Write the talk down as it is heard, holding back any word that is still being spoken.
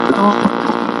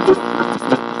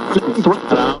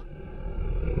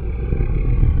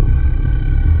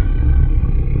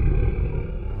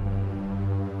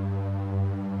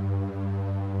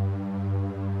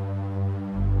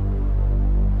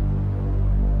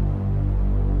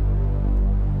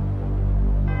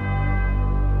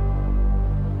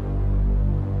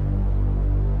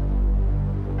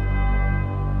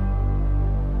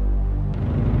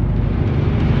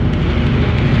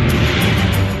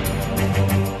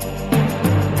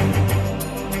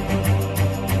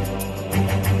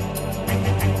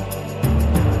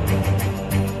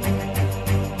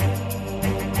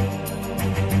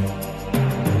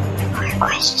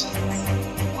Questions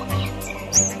and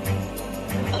answers.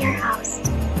 With your host,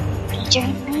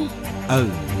 Adrian. Oh,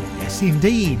 yes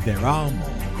indeed, there are more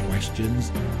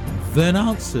questions than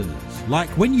answers. Like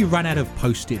when you run out of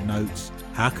post-it notes,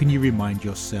 how can you remind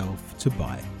yourself to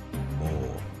buy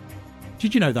more?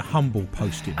 Did you know the humble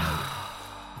post-it note,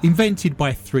 invented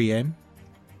by 3M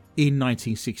in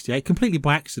 1968, completely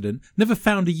by accident, never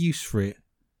found a use for it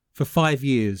for 5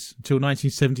 years until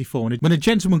 1974, when a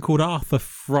gentleman called Arthur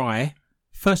Fry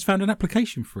first found an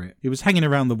application for it. It was hanging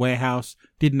around the warehouse,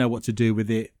 didn't know what to do with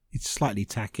it. It's slightly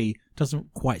tacky,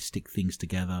 doesn't quite stick things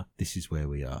together. This is where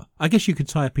we are. I guess you could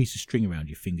tie a piece of string around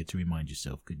your finger to remind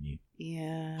yourself, couldn't you?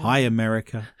 Yeah. Hi,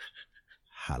 America.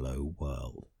 Hello,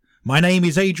 world. My name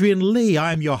is Adrian Lee.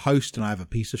 I am your host, and I have a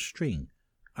piece of string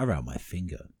around my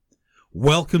finger.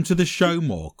 Welcome to the show,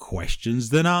 More Questions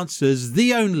Than Answers,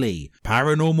 the only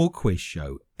paranormal quiz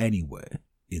show anywhere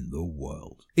in the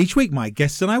world. Each week, my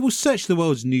guests and I will search the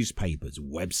world's newspapers,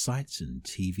 websites, and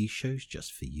TV shows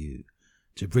just for you,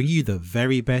 to bring you the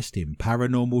very best in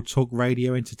paranormal talk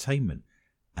radio entertainment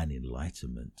and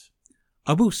enlightenment.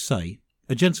 I will say,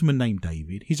 a gentleman named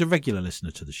David, he's a regular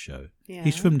listener to the show. Yeah.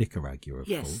 He's from Nicaragua, of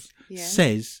course. Yeah.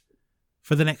 Says,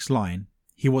 for the next line,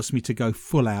 he wants me to go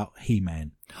full out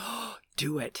He-Man.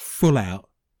 Do it. Full out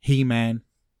He-Man.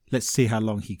 Let's see how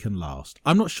long he can last.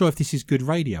 I'm not sure if this is good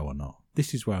radio or not.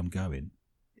 This is where I'm going.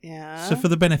 Yeah. So for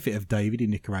the benefit of David in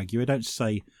Nicaragua, don't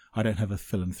say I don't have a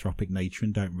philanthropic nature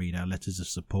and don't read our letters of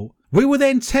support. We will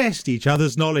then test each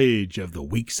other's knowledge of the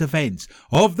week's events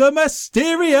of the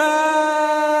mysterious,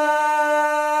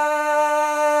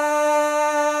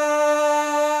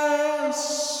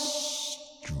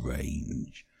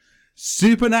 strange,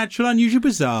 supernatural, unusual,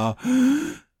 bizarre,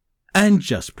 and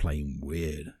just plain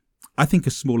weird. I think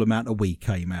a small amount of we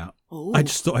came out. Ooh. I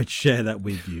just thought I'd share that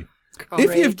with you. Great.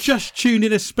 If you've just tuned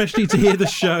in especially to hear the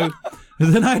show,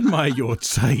 then I admire your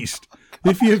taste.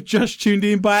 If you've just tuned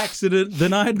in by accident,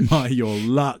 then I admire your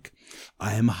luck.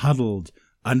 I am huddled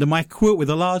under my quilt with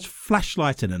a large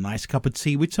flashlight and a nice cup of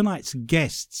tea with tonight's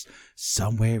guests,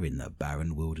 somewhere in the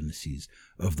barren wildernesses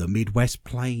of the Midwest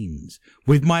Plains,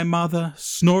 with my mother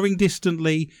snoring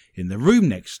distantly in the room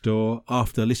next door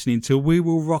after listening to We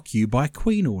Will Rock You by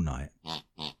Queen all night.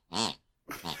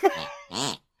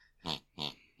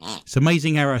 It's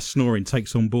amazing how our snoring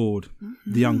takes on board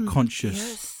the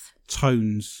unconscious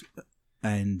tones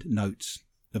and notes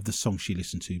of the song she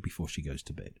listened to before she goes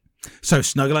to bed. So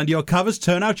snuggle under your covers,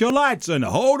 turn out your lights and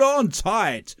hold on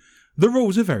tight. The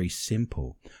rules are very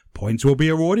simple. Points will be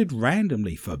awarded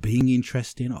randomly for being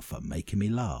interesting or for making me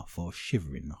laugh or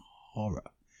shivering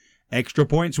horror. Extra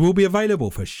points will be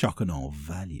available for shock and awe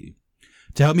value.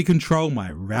 To help me control my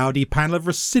rowdy panel of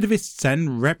recidivists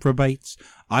and reprobates,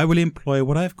 I will employ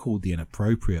what I have called the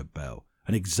inappropriate bell.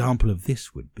 An example of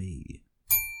this would be...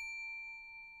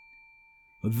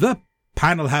 The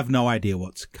panel have no idea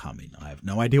what's coming. I have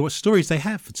no idea what stories they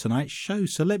have for tonight's show,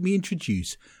 so let me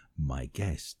introduce my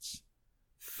guests.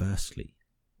 Firstly,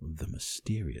 the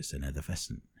mysterious and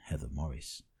effervescent Heather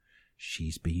Morris.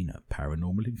 She's been a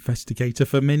paranormal investigator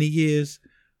for many years,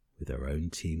 with her own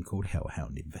team called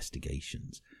Hellhound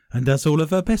Investigations, and does all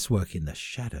of her best work in the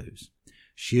shadows.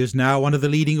 She is now one of the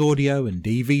leading audio and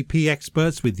DVP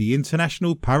experts with the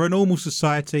International Paranormal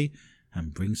Society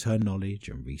and brings her knowledge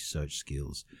and research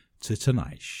skills to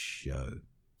tonight's show.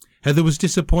 Heather was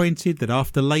disappointed that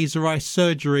after laser eye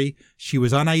surgery, she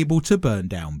was unable to burn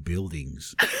down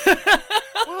buildings.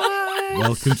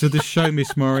 Welcome to the show,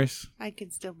 Miss Morris. I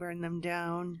can still burn them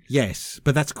down. Yes,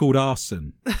 but that's called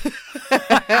arson.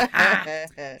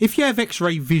 If you have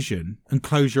X-ray vision and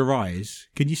close your eyes,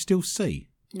 can you still see?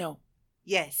 No.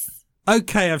 Yes.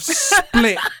 Okay, I've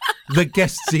split the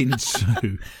guests in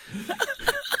two.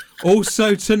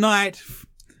 Also tonight,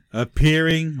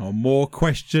 appearing on More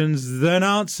Questions Than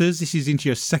Answers. This is into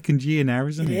your second year now,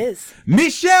 isn't it? It is.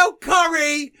 Michelle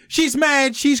Curry! She's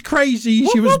mad, she's crazy.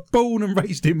 She was born and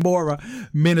raised in Mora,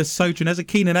 Minnesota, and has a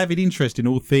keen and avid interest in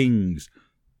all things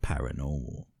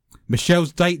paranormal.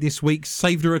 Michelle's date this week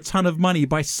saved her a ton of money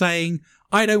by saying,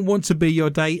 I don't want to be your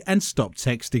date and stop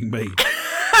texting me.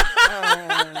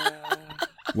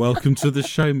 Welcome to the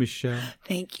show, Michelle.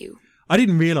 Thank you. I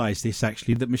didn't realise this,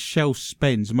 actually, that Michelle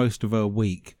spends most of her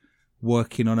week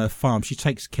working on her farm. She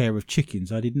takes care of chickens.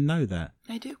 I didn't know that.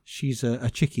 I do. She's a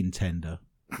chicken tender.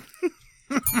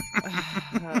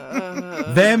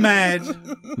 They're mad.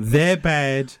 They're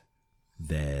bad.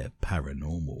 They're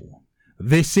paranormal.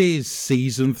 This is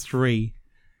Season 3,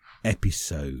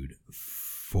 Episode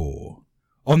 4.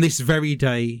 On this very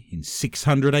day, in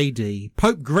 600 AD,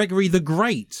 Pope Gregory the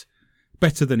Great,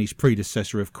 better than his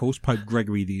predecessor, of course, Pope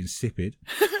Gregory the Insipid,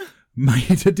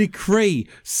 made a decree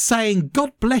saying,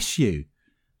 God bless you,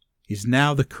 is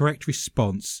now the correct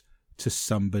response to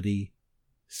somebody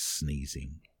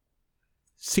sneezing.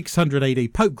 600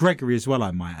 AD, Pope Gregory as well,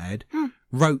 I might add,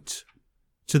 wrote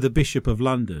to the Bishop of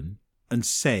London and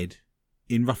said,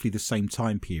 in roughly the same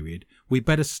time period, we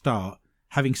better start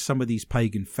having some of these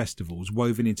pagan festivals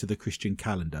woven into the Christian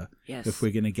calendar if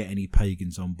we're going to get any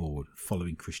pagans on board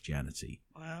following Christianity.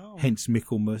 Wow. Hence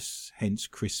Michaelmas, hence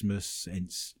Christmas,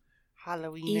 hence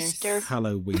Halloween. Easter.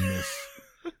 Halloweenus.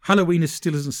 Halloweenus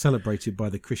still isn't celebrated by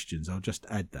the Christians. I'll just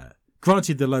add that.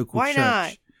 Granted, the local Why church.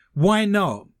 not? Why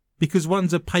not? Because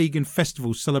one's a pagan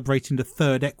festival celebrating the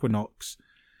third equinox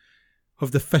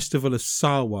of the festival of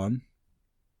Samhain.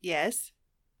 Yes.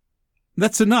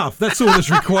 That's enough. That's all that's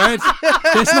required.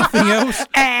 There's nothing else.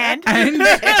 And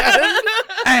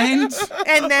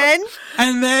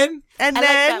then I like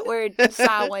that word,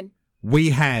 Samhain. we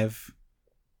have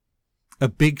a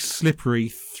big, slippery,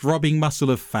 throbbing muscle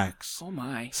of facts. Oh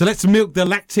my. So let's milk the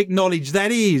lactic knowledge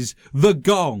that is the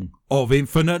gong of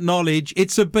infinite knowledge.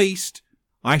 It's a beast.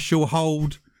 I shall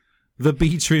hold the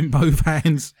beater in both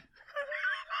hands.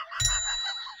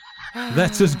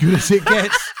 That's as good as it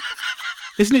gets.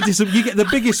 Isn't it? You get the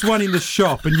biggest one in the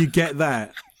shop and you get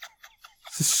that.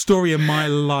 It's the story of my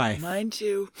life. Mine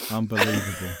too.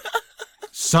 Unbelievable.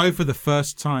 So for the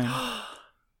first time,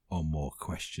 on More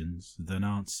Questions Than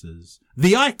Answers,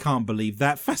 the I Can't Believe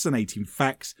That fascinating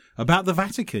facts about the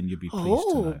Vatican, you'll be pleased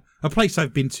to know. A place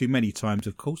I've been to many times,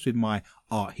 of course, with my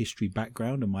art history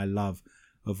background and my love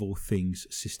of all things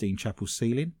Sistine Chapel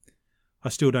ceiling. I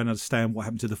still don't understand what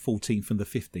happened to the 14th and the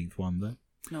 15th one, though.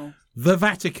 No. The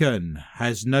Vatican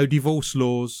has no divorce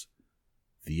laws.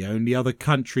 The only other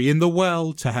country in the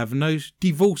world to have no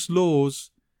divorce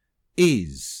laws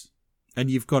is,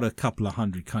 and you've got a couple of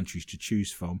hundred countries to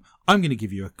choose from. I'm going to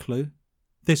give you a clue.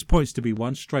 There's points to be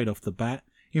won straight off the bat.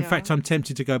 In fact, I'm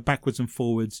tempted to go backwards and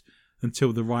forwards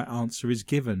until the right answer is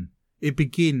given. It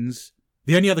begins,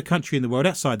 the only other country in the world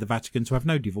outside the Vatican to have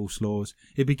no divorce laws,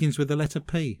 it begins with the letter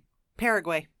P.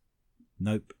 Paraguay.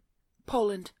 Nope.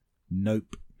 Poland.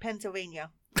 Nope. Pennsylvania.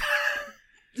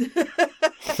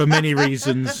 For many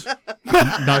reasons.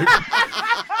 Nope.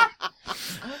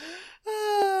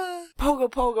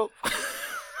 Pogo.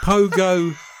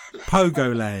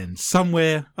 Pogo land.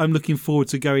 Somewhere I'm looking forward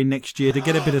to going next year to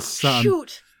get a bit of sun.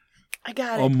 Shoot. I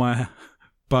got it. On my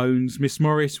bones. Miss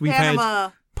Morris, we've Panama.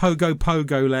 had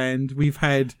Pogo land. We've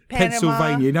had Panama.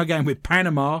 Pennsylvania. Now going with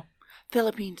Panama.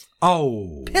 Philippines.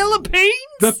 Oh. Philippines?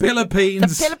 The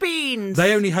Philippines. The Philippines.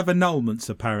 They only have annulments,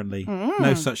 apparently.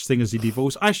 No such thing as a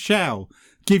divorce. I shall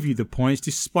give you the points,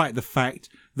 despite the fact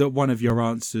that one of your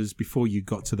answers before you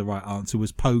got to the right answer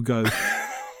was Pogo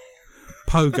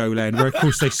land, where, of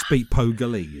course, they speak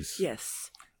Pogolese.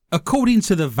 Yes. According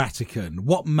to the Vatican,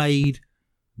 what made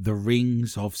the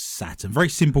rings of Saturn? Very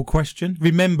simple question.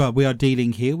 Remember, we are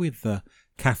dealing here with the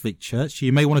Catholic Church.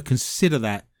 You may want to consider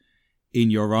that in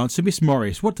your answer. Miss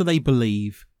Morris, what do they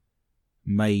believe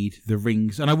made the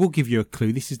rings? And I will give you a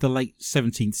clue. This is the late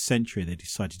 17th century. They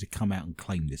decided to come out and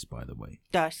claim this, by the way.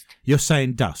 Dust. You're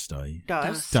saying dust, are you?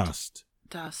 Dust. Dust.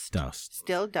 Dust. Dust.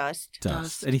 Still dust.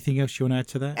 Dust. Anything else you want to add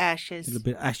to that? Ashes. A little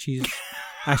bit ashes.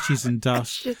 Ashes and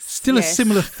dust. Ashes. Still a Yes.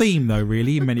 similar theme, though,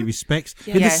 really, in many respects.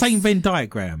 In the Yes. same Venn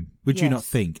diagram, would you not Yes.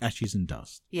 think? Ashes and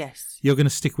dust. Yes. You're going to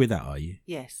stick with that, are you?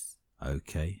 Yes.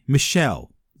 Okay.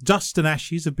 Michelle, dust and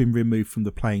ashes have been removed from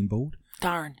the playing board.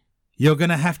 Darn. You're going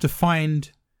to have to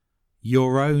find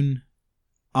your own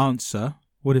answer.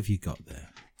 What have you got there?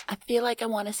 I feel like I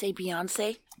want to say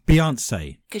Beyonce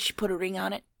Beyonce. because she put a ring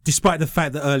on it. Despite the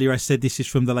fact that earlier I said this is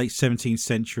from the late 17th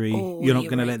century, Oh, you're not you're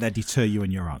going to right. let that deter you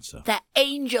in your answer. The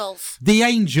Angels. The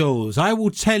Angels. I will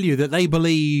tell you that they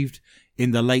believed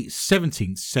in the late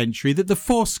 17th century that the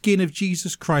foreskin of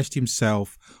Jesus Christ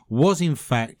himself was in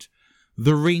fact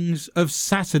the rings of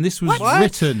Saturn. This was What?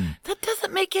 written That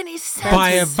doesn't make any sense.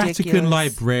 by a That's Vatican ridiculous.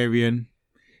 librarian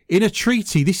in a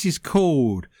treaty. This is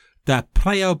called da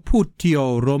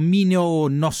praeputio Romino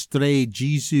Nostre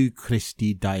Jesu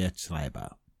Christi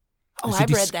diatriba. Oh, It's a I've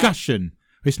read that. discussion.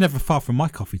 It's never far from my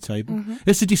coffee table.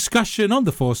 It's a discussion on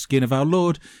the foreskin of our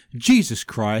Lord Jesus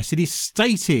Christ. It is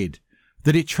stated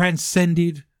that it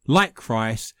transcended like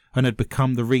Christ and had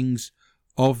become the rings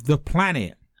of the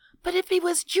planet. But if he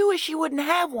was Jewish, he wouldn't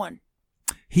have one.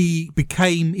 He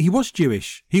was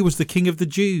Jewish. He was the king of the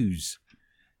Jews.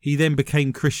 He then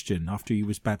became Christian after he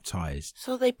was baptized.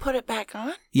 So they put it back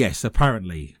on? Yes,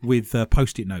 apparently, with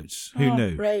Post-it notes. Who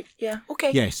knew? Right, yeah. Okay.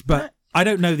 Yes, but I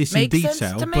don't know this in Makes sense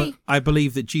detail, to but me. I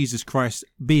believe that Jesus Christ,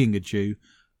 being a Jew,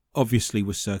 obviously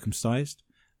was circumcised.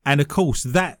 And of course,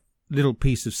 that little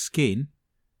piece of skin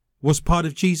was part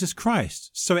of Jesus Christ.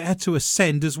 So it had to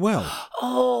ascend as well.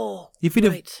 Oh, If he'd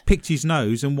have right. picked his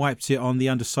nose and wiped it on the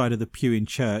underside of the pew in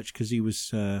church because he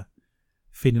was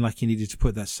feeling like he needed to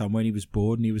put that somewhere and he was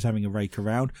bored and he was having a rake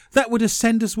around, that would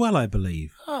ascend as well, I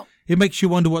believe. Oh. It makes you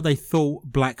wonder what they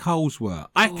thought black holes were.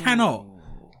 I cannot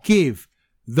give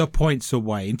the points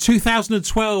away. In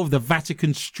 2012, the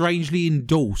Vatican strangely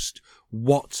endorsed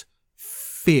what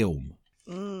film?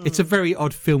 It's a very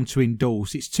odd film to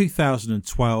endorse. It's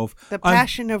 2012. The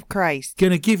Passion of Christ.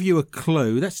 Going to give you a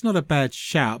clue. That's not a bad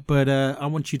shout, but I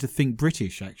want you to think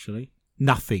British, actually.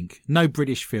 Nothing. No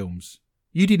British films.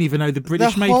 You didn't even know the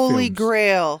British made The Holy films.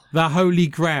 Grail. The Holy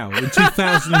Grail in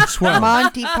 2012.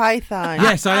 Monty Python.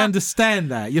 Yes, I understand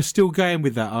that. You're still going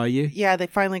with that, are you? Yeah, they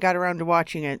finally got around to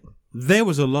watching it. There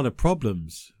was a lot of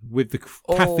problems with the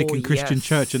Catholic Oh, and Christian yes.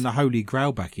 Church and the Holy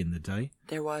Grail back in the day.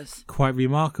 There was. Quite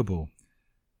remarkable.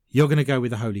 You're going to go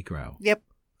with the Holy Grail. Yep.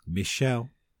 Michelle.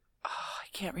 Oh, I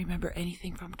can't remember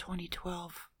anything from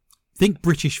 2012. Think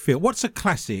British film. What's a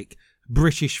classic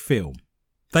British film?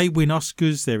 They win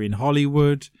Oscars. They're in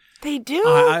Hollywood. They do?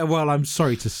 Well, I'm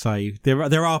sorry to say,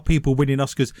 there are people winning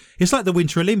Oscars. It's like the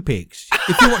Winter Olympics.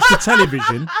 If you watch the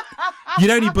television,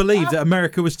 you'd only believe that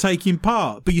America was taking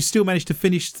part, but you still managed to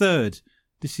finish third.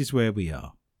 This is where we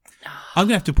are. I'm going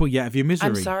to have to put you out of your misery.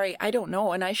 I'm sorry. I don't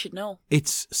know, and I should know.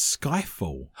 It's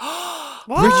Skyfall.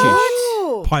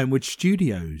 What? Pinewood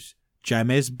Studios.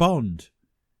 James Bond.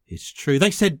 It's true. They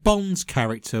said Bond's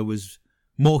character was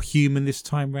more human this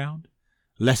time round,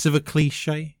 less of a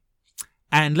cliche,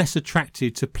 and less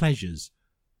attracted to pleasures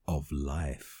of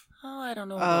life. Oh, I don't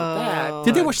know about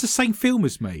Did they watch the same film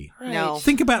as me? that. Right. No.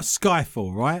 Think about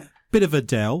Skyfall, right? Bit of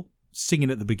Adele singing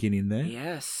at the beginning there.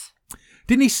 Yes.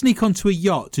 Didn't he sneak onto a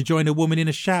yacht to join a woman in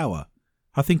a shower?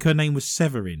 I think her name was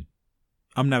Severin.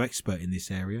 I'm no expert in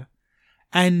this area.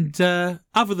 And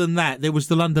other than that, there was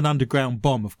the London Underground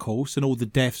bomb, of course, and all the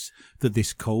deaths that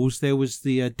this caused. There was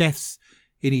the deaths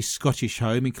in his Scottish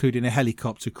home, including a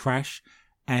helicopter crash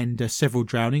and several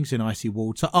drownings in icy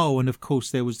water. Oh, and of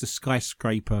course, there was the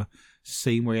skyscraper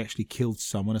scene where he actually killed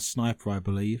someone, a sniper, I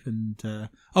believe. And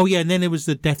and then there was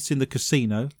the deaths in the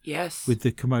casino. Yes. With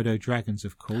the Komodo dragons,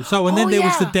 of course. Oh, and then there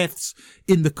was the deaths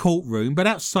in the courtroom. But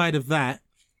outside of that,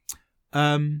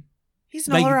 He's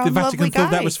an all-around the Vatican lovely guy.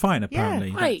 thought that was fine,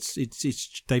 apparently. Yeah, right.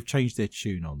 It's they've changed their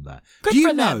tune on that. Good Do you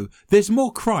for them. know there's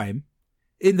more crime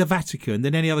in the Vatican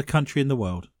than any other country in the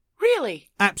world? Really?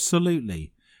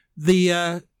 Absolutely.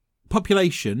 The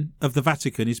population of the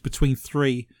Vatican is between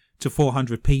 300 to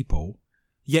 400 people,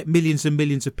 yet millions and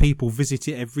millions of people visit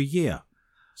it every year.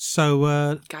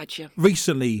 So Gotcha.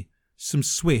 recently, some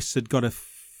Swiss had got a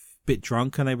bit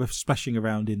drunk and they were splashing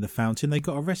around in the fountain. They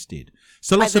got arrested.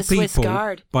 So By lots the of people Swiss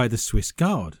Guard. by the Swiss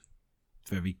Guard.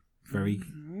 Very, very,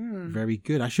 very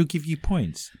good. I shall give you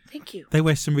points. Thank you. They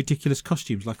wear some ridiculous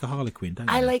costumes like a harlequin, don't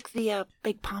they? I like the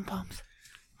big pom-poms.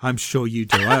 I'm sure you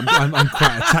do. I'm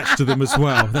quite attached to them as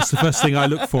well. That's the first thing I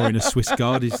look for in a Swiss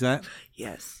Guard, is that.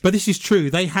 Yes. But this is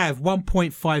true. They have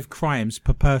 1.5 crimes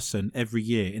per person every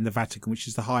year in the Vatican, which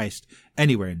is the highest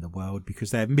anywhere in the world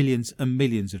because they have millions and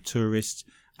millions of tourists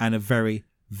and a very,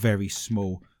 very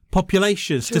small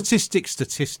population.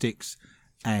 Statistics,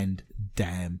 and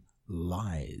damn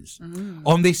lies.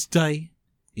 On this day,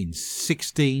 in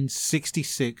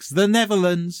 1666, the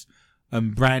Netherlands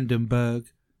and Brandenburg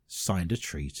signed a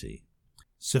treaty.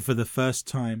 So for the first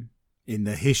time in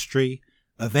the history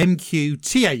of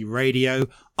MQTA Radio,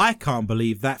 I can't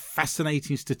believe that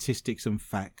fascinating statistics and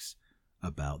facts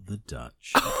about the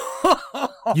Dutch.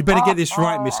 You better get this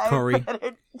right, Miss Corrie.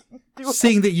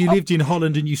 Seeing that you lived in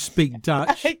Holland and you speak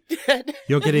Dutch,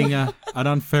 you're getting an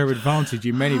unfair advantage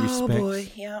in many respects. Oh, boy,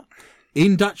 yeah.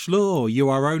 In Dutch law, you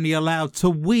are only allowed to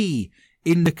wee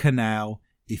in the canal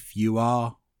if you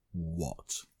are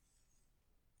what?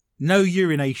 No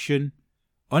urination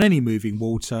on any moving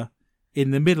water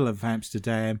in the middle of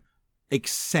Amsterdam,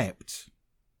 except...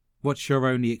 What's your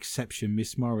only exception,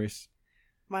 Miss Morris?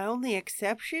 My only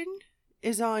exception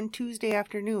is on Tuesday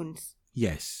afternoons.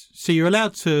 Yes. So you're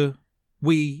allowed to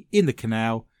wee in the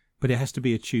canal, but it has to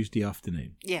be a Tuesday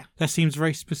afternoon. Yeah. That seems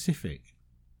very specific.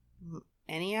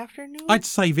 Any afternoon? I'd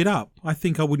save it up. I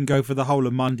think I wouldn't go for the whole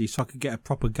of Monday so I could get a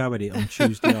proper go at it on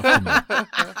Tuesday afternoon.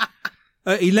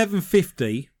 At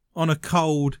 11:50 on a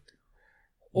cold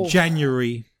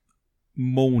January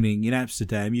morning in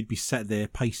Amsterdam, you'd be sat there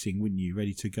pacing, wouldn't you,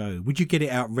 ready to go? Would you get it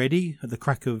out ready at the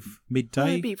crack of midday? Well,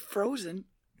 it'd be frozen.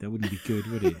 That wouldn't be good,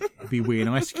 would it? It'd be weeing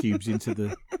ice cubes into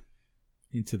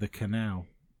the canal.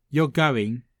 You're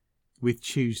going with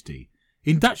Tuesday.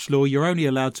 In Dutch law, you're only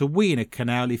allowed to wee in a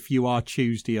canal if you are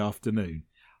Tuesday afternoon.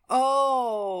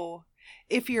 Oh,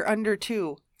 if you're under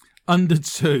 2. Under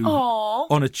 2 Aww.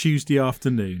 on a Tuesday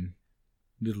afternoon.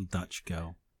 Little Dutch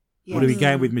girl. Yes. What are we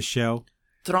going with, Michelle?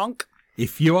 Drunk.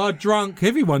 If you are drunk,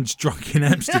 everyone's drunk in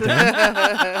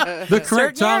Amsterdam. The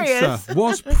correct Certain areas. answer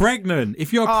was pregnant.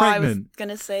 If you're I was pregnant, going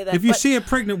to say that. if you but see a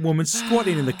pregnant woman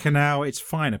squatting in the canal, it's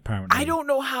fine, apparently. I don't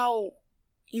know how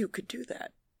you could do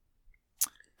that.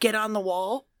 Get on the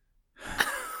wall.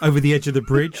 Over the edge of the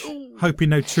bridge, hoping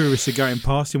no tourists are going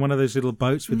past in one of those little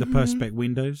boats with the perspex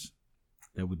windows.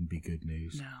 That wouldn't be good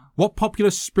news. No. What popular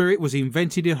spirit was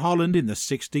invented in Holland in the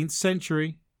 16th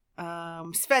century?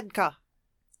 Svedka.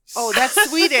 Oh, that's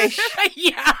Swedish.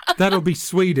 Yeah. That'll be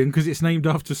Sweden because it's named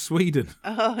after Sweden.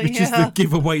 Oh, Which is the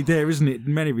giveaway there, isn't it,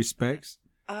 in many respects?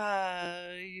 You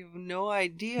have no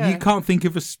idea. You can't think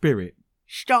of a spirit.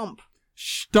 Stomp.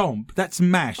 Stomp, that's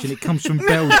mash, and it comes from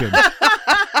Belgium.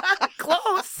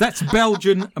 Close. That's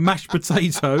Belgian mashed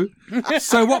potato.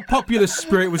 So what popular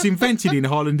spirit was invented in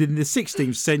Holland in the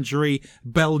 16th century?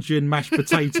 Belgian mashed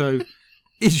potato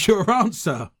is your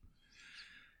answer.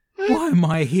 Why am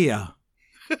I here?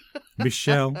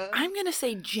 Michelle? I'm going to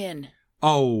say gin.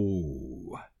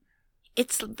 Oh.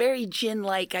 It's very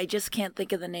gin-like. I just can't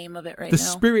think of the name of it right The now.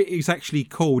 spirit is actually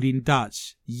called in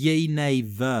Dutch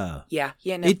jenever. Yeah,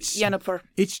 It's Jennifer.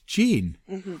 It's gin.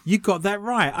 Mm-hmm. You got that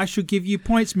right. I should give you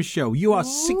points, Michelle. You are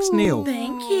 6-0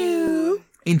 Thank you.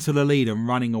 into the lead and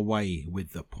running away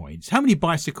with the points. How many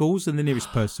bicycles, and the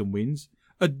nearest person wins,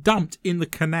 are dumped in the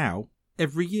canal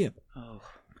every year? Oh.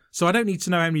 So I don't need to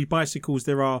know how many bicycles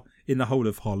there are in the whole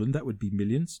of Holland. That would be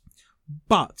millions.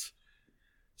 But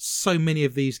so many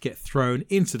of these get thrown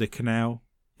into the canal.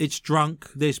 It's drunk.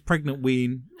 There's pregnant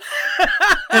weeing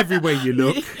everywhere you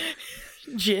look.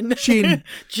 Gin.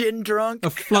 Gin drunk. A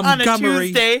on a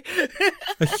flumgummery. Tuesday.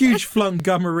 A huge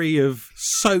flumgummery of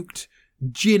soaked,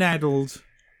 gin-addled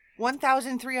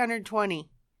 1,320.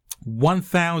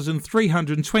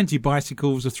 1,320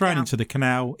 bicycles are thrown Yeah. into the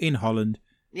canal in Holland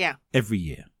Yeah. every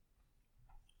year.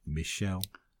 Michelle,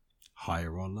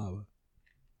 higher or lower?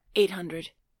 800.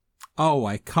 Oh,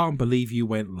 I can't believe you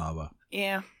went lower.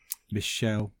 Yeah.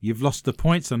 Michelle, you've lost the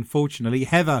points, unfortunately.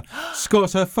 Heather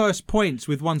scores her first points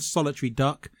with one solitary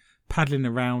duck paddling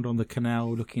around on the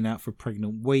canal looking out for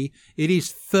pregnant wee. It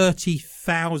is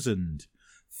 30,000.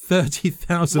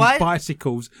 30,000 What?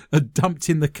 bicycles are dumped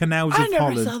in the canals I of never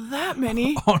Holland. saw that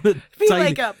many. On a Be daily-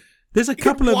 like a There's a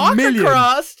couple of walk million.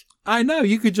 across. I know,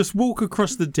 you could just walk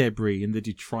across the debris and the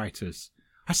detritus.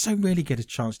 I so rarely get a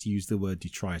chance to use the word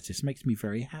detritus. It makes me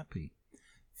very happy.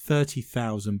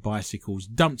 30,000 bicycles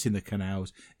dumped in the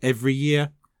canals every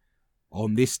year.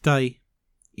 On this day,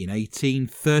 in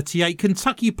 1838,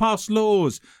 Kentucky passed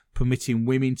laws permitting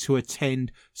women to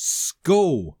attend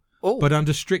school, Oh. but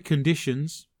under strict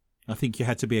conditions. I think you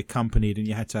had to be accompanied and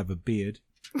you had to have a beard.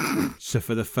 So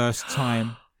for the first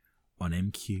time on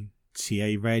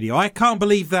MQTA Radio, I can't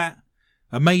believe that.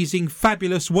 Amazing,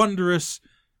 fabulous, wondrous,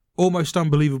 almost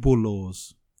unbelievable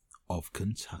laws of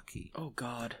Kentucky. Oh,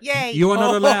 God. Yay. You are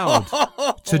not allowed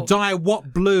to dye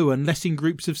what blue unless in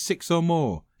groups of 6 or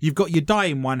more. You've got your dye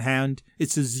in one hand,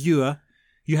 it's azure.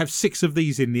 You have 6 of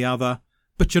these in the other,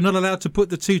 but you're not allowed to put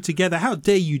the two together. How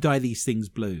dare you dye these things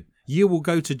blue? You will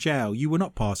go to jail. You will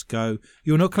not pass go.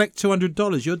 You will not collect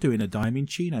 $200. You're doing a diamond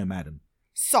chino, madam.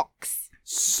 Socks.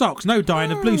 Socks. No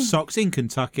dyeing of blue socks in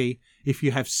Kentucky if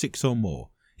you have 6 or more.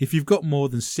 If you've got more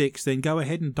than 6, then go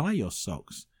ahead and dye your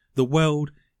socks. The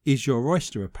world is your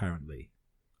oyster, apparently.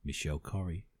 Michelle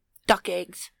Corrie. Duck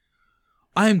eggs.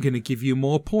 I'm going to give you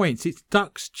more points. It's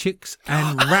ducks, chicks,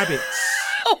 and rabbits.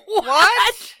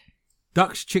 What?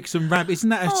 Ducks, chicks, and rabbits. Isn't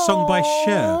that a song by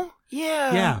Cher?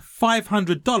 Yeah. Yeah,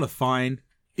 $500 fine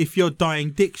if you're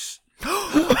dyeing dicks.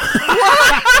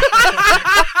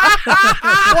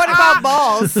 What about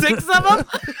balls? 6 of them?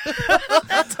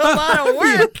 That's a lot of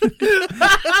work.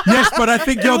 Yes, but I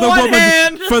think you're the One woman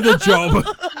hand. for the job.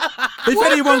 If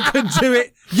anyone can do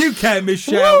it, you can,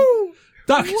 Michelle. Woo.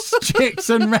 Ducks, chicks,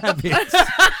 and rabbits. Oh,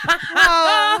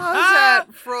 how's that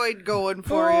Freud going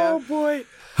for Oh, you? boy.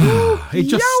 It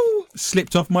just Yo.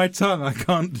 slipped off my tongue. I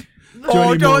can't do Oh, any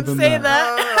more don't than say that.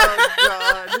 that.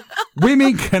 Oh, God.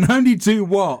 Women can only do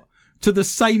what? To the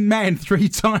same man 3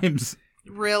 times.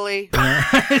 Really?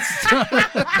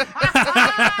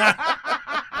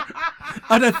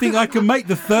 I don't think I can make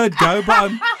the 3rd go,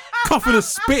 but I'm coughing a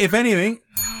spit, if anything.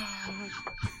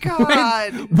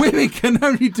 God. Women can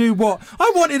only do what?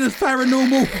 I wanted a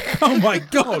paranormal. Oh my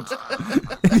God.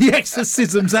 The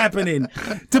exorcism's happening.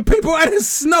 Do people add a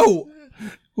snort?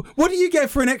 What do you get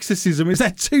for an exorcism? Is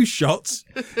that 2 shots?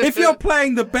 If you're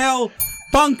playing the Bell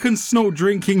Bunk and Snort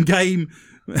drinking game,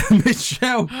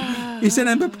 Michelle is an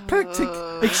apoplectic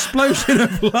explosion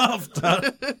of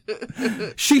laughter.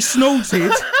 She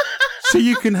snorted so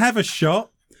you can have a shot.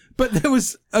 But there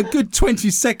was a good 20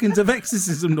 seconds of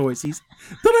exorcism noises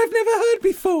that I've never heard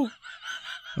before.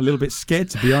 A little bit scared,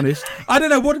 to be honest. I don't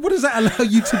know, what does that allow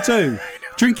you to do?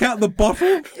 Drink out the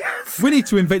bottle? Yes. We need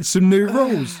to invent some new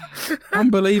rules.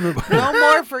 Unbelievable. No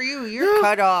more for you. You're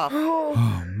cut off.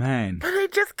 Oh, man. But I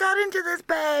just got into this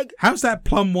bag. How's that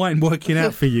plum wine working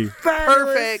out for you?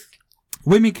 Fabulous. Perfect.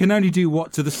 Women can only do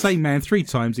what to the same man 3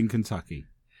 times in Kentucky?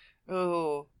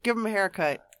 Oh, give him a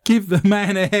haircut. Give the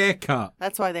man a haircut.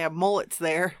 That's why they have mullets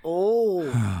there. Oh.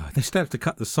 They still have to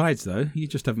cut the sides, though. You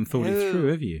just haven't thought it No.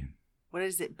 through, have you? What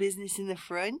is it? Business in the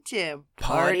front and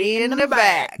Party in the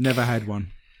back. Never had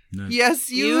one. No.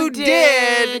 Yes, you You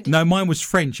did. did. No, mine was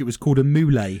French. It was called a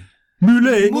moulet.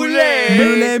 Moulet. Moulet.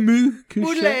 Moulet mou.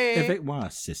 Moulet. Avec moi,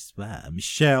 ce soir.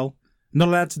 Michelle. Not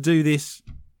allowed to do this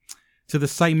to the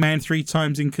same man 3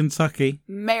 times in Kentucky.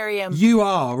 Marry him. You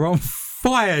are on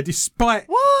fire despite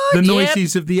What? the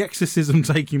noises of the exorcism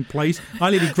taking place. I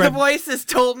nearly The grabbed... voices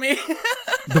told me.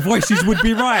 The voices would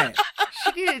be right.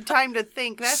 She needed time to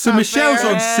think. That's So not Michelle's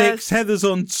fair. on 6, Heather's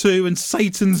on 2, and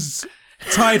Satan's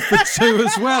tied for 2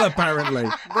 as well, apparently.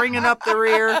 Bringing up the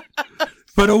rear.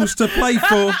 But all's to play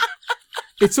for.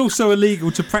 It's also illegal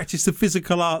to practice the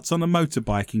physical arts on a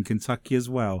motorbike in Kentucky as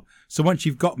well. So once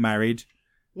you've got married...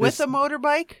 With a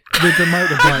motorbike? With the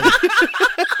motorbike.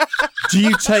 Do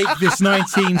you take this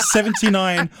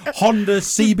 1979 Honda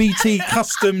CBT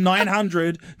Custom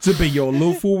 900 to be your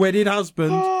lawful wedded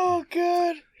husband? Oh,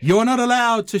 God. You're not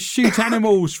allowed to shoot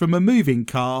animals from a moving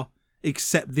car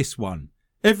except this one.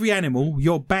 Every animal,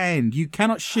 you're banned. You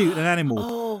cannot shoot an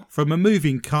animal from a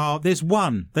moving car. There's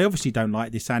one. They obviously don't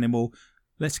like this animal.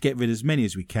 Let's get rid of as many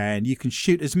as we can. You can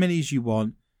shoot as many as you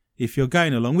want. If you're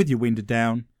going along with your window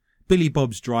down, Billy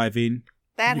Bob's driving.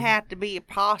 That had to be a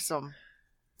possum.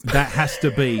 That has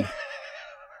to be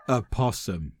a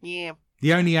possum. Yeah.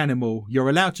 The only animal you're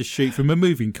allowed to shoot from a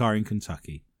moving car in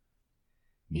Kentucky.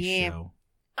 Yeah. Michelle.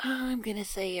 I'm going to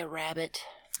say a rabbit.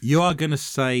 You are going to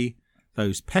say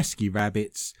those pesky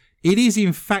rabbits. It is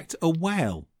in fact a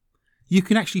whale. You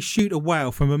can actually shoot a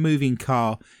whale from a moving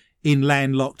car in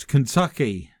landlocked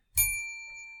Kentucky.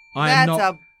 I am That's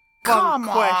not a Come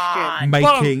bunk question. on.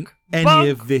 making Bunk, any bunk,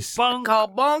 of this Bunk, Call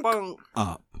bunk. bunk.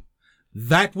 up.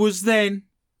 That was then,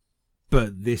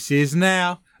 but this is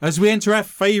now, as we enter our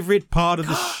favourite part of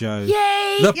the show.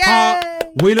 Yay! The Yay! part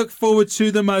we look forward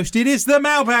to the most. It is the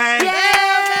mailbag.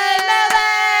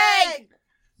 Yay!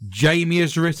 Jamie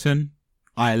has written,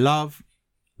 I love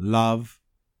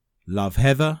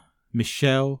Heather,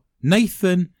 Michelle,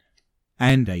 Nathan,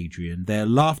 and Adrian. Their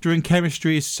laughter and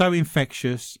chemistry is so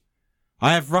infectious.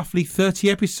 I have roughly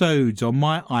 30 episodes on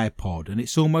my iPod, and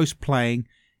it's almost playing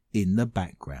in the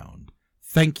background.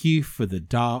 Thank you for the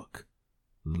dark,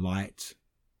 light,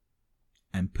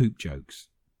 and poop jokes.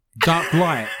 Dark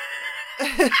light.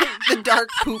 The dark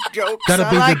poop jokes. That'll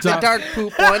be I like the the dark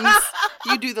poop ones.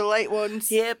 You do the light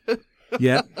ones. Yep.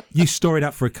 Yeah. You store it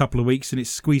up for a couple of weeks, and it's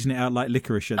squeezing it out like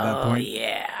licorice at that Oh, point.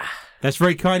 yeah. That's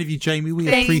very kind of you, Jamie. We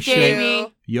Thanks, appreciate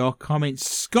Jamie. your comments.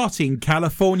 Scott in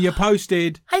California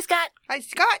posted. Hi, Scott. Hi,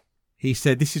 Scott. He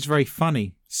said, this is very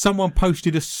funny. Someone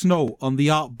posted a snort on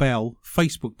the Art Bell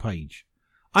Facebook page.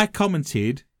 I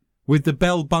commented with the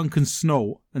Bell Bunk and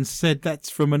Snort and said that's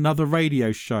from another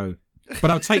radio show.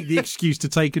 But I'll take the excuse to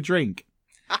take a drink.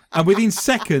 And within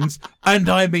seconds, and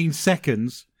I mean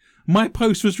seconds, my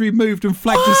post was removed and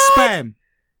flagged as spam.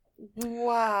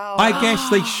 Wow. I guess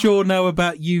they sure know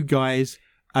about you guys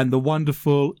and the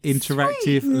wonderful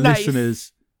interactive Nice.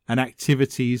 listeners and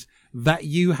activities that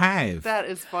you have. That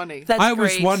is funny. That's I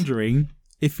was great. wondering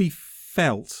if he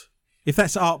felt, if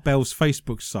that's Art Bell's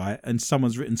Facebook site and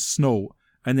someone's written snort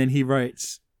and then he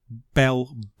writes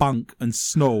Bell, Bunk and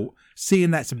Snort,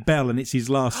 seeing that's Bell and it's his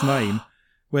last name,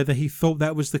 whether he thought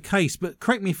that was the case. But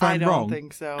correct me if I I'm don't wrong.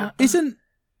 think so. Isn't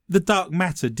the Dark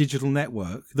Matter Digital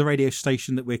Network, the radio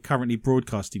station that we're currently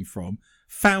broadcasting from,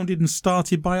 founded and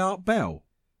started by Art Bell.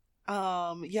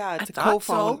 Yeah, it's I a thought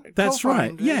co-founder. so. That's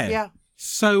right. Yeah. Yeah.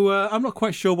 So I'm not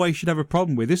quite sure why you should have a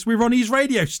problem with this. We're on his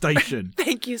radio station.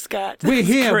 Thank you, Scott. We're That's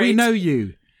here. We great. know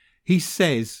you. He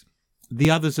says the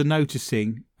others are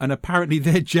noticing and apparently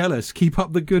they're jealous. Keep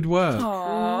up the good work.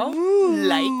 Aw, Ooh.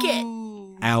 like it.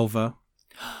 Alva,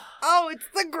 Oh, it's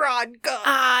the Grodka.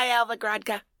 Hi, Alva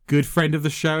Grodka. good friend of the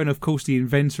show and of course the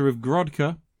inventor of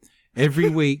Grodka. Every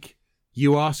week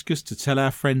you ask us to tell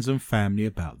our friends and family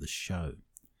about the show.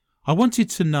 I wanted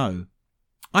to know,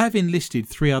 I have enlisted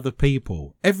 3 other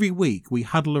people. Every week we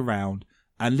huddle around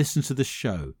and listen to the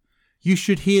show. You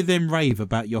should hear them rave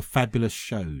about your fabulous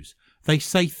shows. They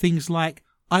say things like,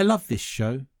 I love this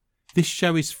show. This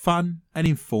show is fun and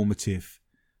informative.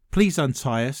 Please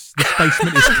untie us. This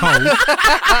basement is cold.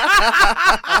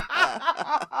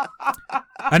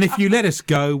 And if you let us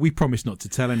go, we promise not to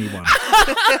tell anyone.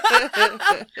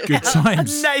 Good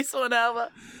times. Nice one, Alva.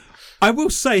 I will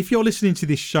say, if you're listening to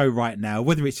this show right now,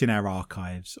 whether it's in our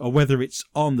archives or whether it's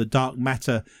on the Dark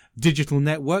Matter Digital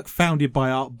Network founded by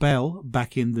Art Bell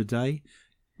back in the day,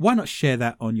 why not share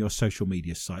that on your social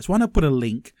media sites? Why not put a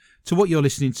link to what you're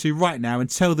listening to right now and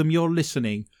tell them you're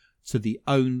listening to the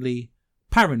only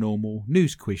paranormal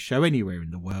news quiz show anywhere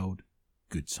in the world?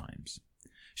 Good times.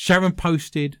 Sharon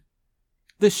posted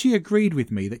that she agreed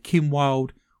with me that Kim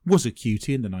Wilde was a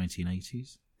cutie in the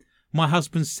 1980s. My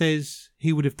husband says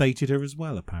he would have dated her as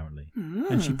well, apparently.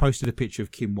 And she posted a picture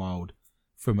of Kim Wilde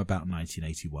from about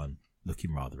 1981,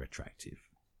 looking rather attractive.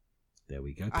 There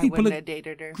we go. I People wouldn't are have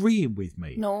dated her. agreeing with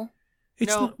me. No.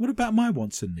 It's No. not. What about my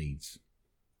wants and needs?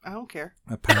 I don't care.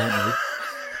 Apparently.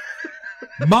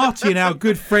 Martin, our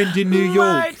good friend in New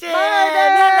York,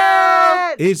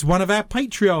 Hello. is one of our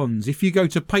Patreons. If you go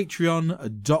to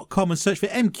patreon.com and search for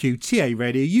MQTA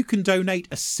Radio, you can donate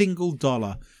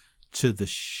 $1 to the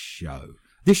show.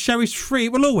 This show is free.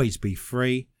 It will always be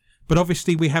free. But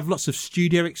obviously we have lots of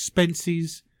studio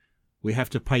expenses. We have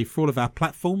to pay for all of our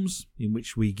platforms in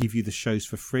which we give you the shows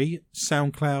for free.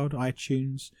 SoundCloud,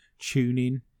 iTunes,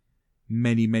 TuneIn,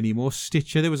 many, many more.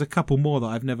 Stitcher. There was a couple more that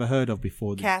I've never heard of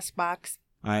before. Castbox.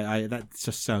 That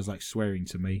just sounds like swearing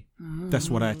to me. That's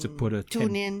what I had to put a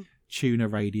Tune in. Tuna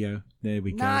Radio. There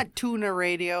we go. Not tuna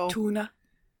radio. Tuna.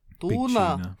 Big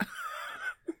Tuna. tuna.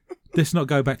 Let's not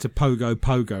go back to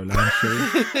Pogo Land, shall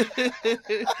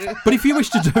we? But if you wish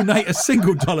to donate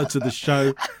 $1 to the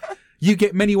show, you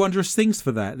get many wondrous things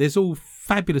for that. There's all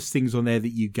fabulous things on there that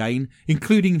you gain,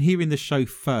 including hearing the show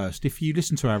first. If you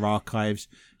listen to our archives,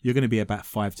 you're going to be about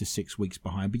 5 to 6 weeks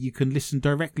behind, but you can listen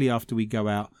directly after we go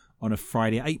out on a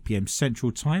Friday at 8 p.m.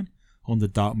 Central Time on the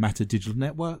Dark Matter Digital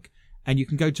Network. And you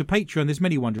can go to Patreon. There's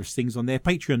many wondrous things on there.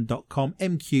 Patreon.com,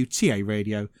 MQTA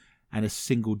Radio, and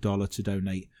 $1 to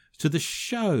donate to the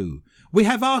show. We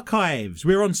have archives.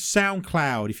 We're on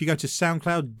SoundCloud. If you go to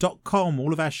soundcloud.com,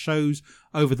 all of our shows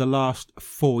over the last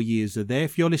 4 years are there.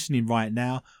 If you're listening right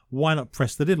now, why not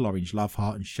press the little orange love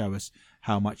heart and show us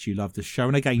how much you love the show?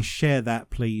 And again, share that,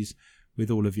 please,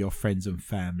 with all of your friends and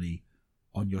family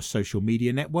on your social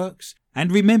media networks.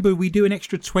 And remember, we do an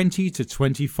extra 20 to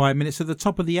 25 minutes at the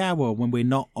top of the hour when we're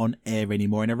not on air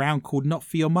anymore in a round called Not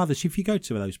For Your Mother. So if you go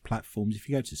to those platforms, if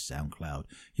you go to SoundCloud,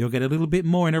 you'll get a little bit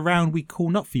more in a round we call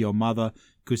Not For Your Mother,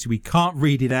 because we can't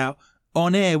read it out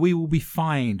on air. We will be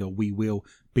fined or we will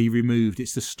be removed.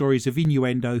 It's the stories of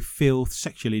innuendo, filth,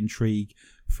 sexual intrigue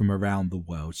from around the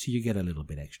world. So you get a little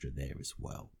bit extra there as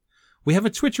well. We have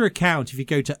a Twitter account. If you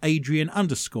go to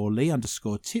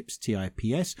Adrian_Lee_tips,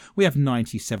 TIPS, we have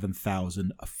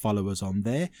 97,000 followers on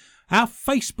there. Our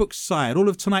Facebook site, all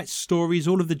of tonight's stories,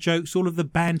 all of the jokes, all of the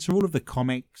banter, all of the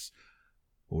comics,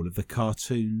 all of the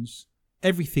cartoons,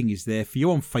 everything is there for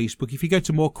you on Facebook. If you go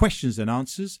to More Questions Than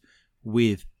Answers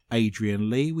with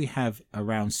Adrian Lee, we have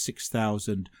around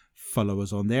 6,000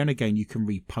 followers on there. And again, you can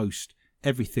repost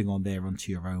everything on there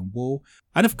onto your own wall.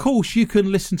 And of course, you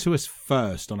can listen to us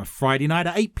first on a Friday night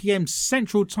at 8 p.m.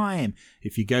 Central Time.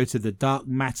 If you go to the Dark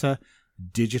Matter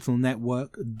Digital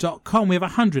Network.com, we have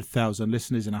 100,000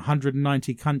 listeners in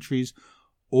 190 countries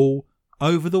all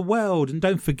over the world. And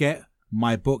don't forget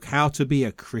my book, How to Be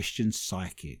a Christian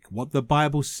Psychic, What the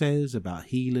Bible Says About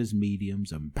Healers,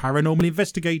 Mediums and Paranormal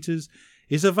Investigators,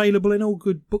 is available in all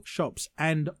good bookshops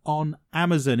and on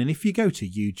Amazon. And if you go to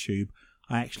YouTube,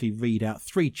 I actually read out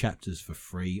 3 chapters for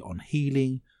free on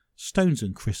healing, stones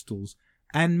and crystals,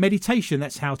 and meditation.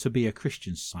 That's How to Be a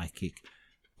Christian Psychic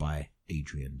by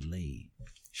Adrian Lee.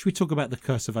 Should we talk about the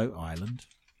Curse of Oak Island?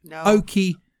 No.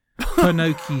 Okie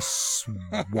Panokie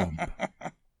Swamp.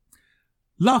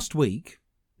 Last week,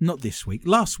 not this week,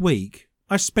 last week,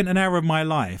 I spent an hour of my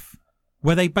life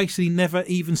where they basically never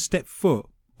even stepped foot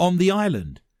on the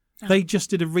island. Oh. They just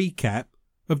did a recap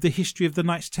of the history of the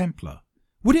Knights Templar.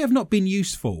 Would it have not been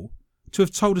useful to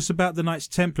have told us about the Knights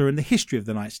Templar and the history of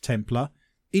the Knights Templar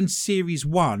in Series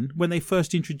 1 when they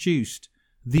first introduced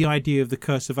the idea of the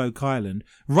Curse of Oak Island,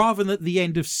 rather than at the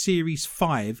end of Series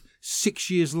 5, 6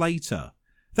 years later?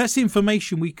 That's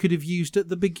information we could have used at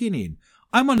the beginning.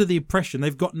 I'm under the impression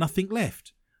they've got nothing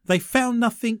left. They found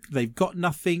nothing, they've got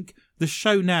nothing. The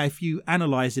show now, if you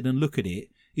analyse it and look at it,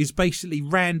 is basically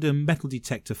random metal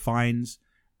detector finds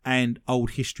and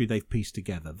old history they've pieced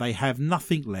together. They have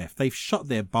nothing left. They've shot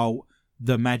their bolt.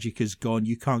 The magic is gone.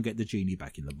 You can't get the genie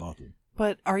back in the bottle.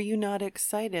 But are you not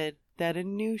excited that a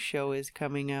new show is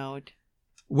coming out?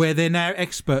 Where they're now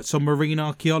experts on marine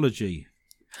archaeology.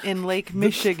 In Lake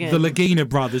Michigan. The Laguna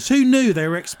brothers. Who knew they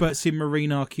were experts in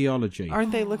marine archaeology?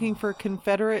 Aren't they looking for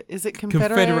Confederate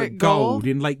gold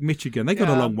in Lake Michigan? They got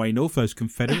a long way north, those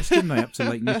Confederates, didn't they, up to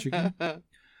Lake Michigan?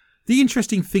 The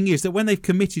interesting thing is that when they've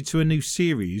committed to a new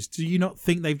series, do you not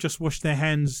think they've just washed their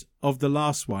hands of the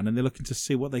last one and they're looking to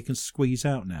see what they can squeeze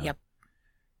out now? Yep.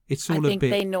 It's all I think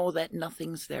they know that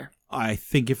nothing's there. I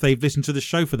think if they've listened to the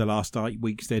show for the last 8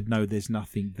 weeks, they'd know there's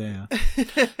nothing there.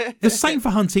 The same for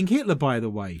Hunting Hitler, by the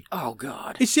way. Oh,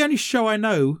 God. It's the only show I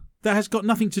know that has got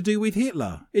nothing to do with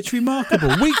Hitler. It's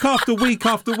remarkable. Week after week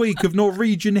after week of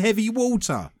Norwegian heavy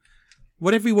water.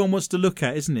 What everyone wants to look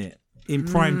at, isn't it? In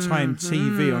primetime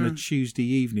TV on a Tuesday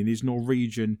evening is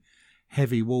Norwegian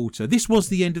heavy water. This was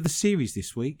the end of the series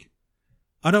this week.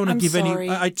 I don't want to give sorry.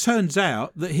 any... It turns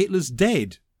out that Hitler's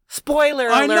dead. Spoiler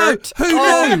alert. I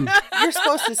know. Who knew? You're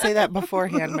supposed to say that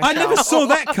beforehand, Michelle. I never saw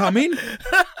that coming.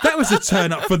 That was a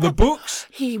turn up for the books.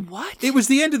 He what? It was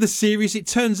the end of the series. It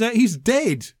turns out he's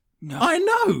dead. No. I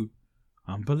know.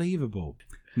 Unbelievable.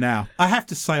 Now, I have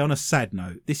to say on a sad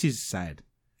note, this is sad.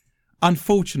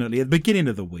 Unfortunately, at the beginning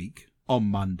of the week, on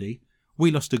Monday,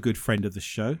 we lost a good friend of the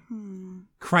show,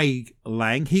 Craig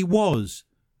Lang. He was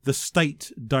the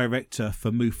state director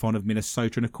for MUFON of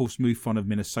Minnesota, and of course MUFON of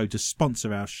Minnesota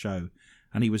sponsor our show,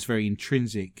 and he was very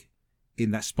intrinsic in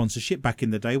that sponsorship back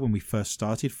in the day when we first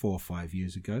started 4 or 5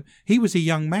 years ago. He was a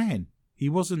young man. He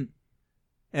wasn't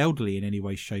elderly in any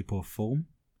way, shape or form.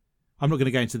 I'm not going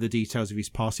to go into the details of his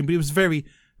passing, but it was very,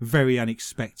 very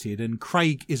unexpected. And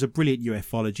Craig is a brilliant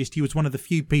ufologist. He was one of the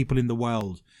few people in the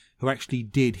world who actually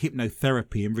did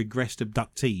hypnotherapy and regressed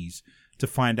abductees to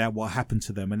find out what happened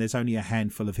to them. And there's only a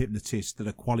handful of hypnotists that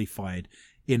are qualified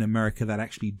in America that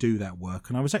actually do that work.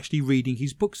 And I was actually reading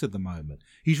his books at the moment.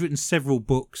 He's written several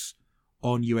books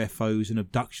on UFOs and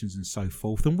abductions and so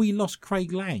forth. And we lost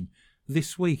Craig Lang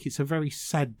this week. It's a very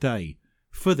sad day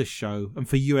for the show and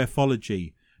for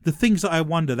ufology. The things that I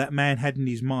wonder that man had in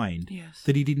his mind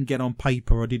that he didn't get on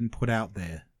paper or didn't put out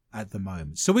there at the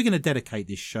moment. So we're going to dedicate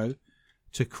this show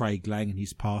to Craig Lang and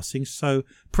his passing. So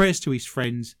prayers to his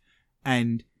friends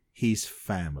and his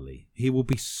family. He will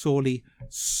be sorely,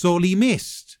 sorely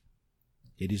missed.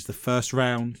 It is the first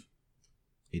round.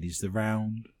 It is the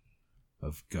round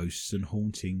of ghosts and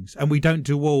hauntings. And we don't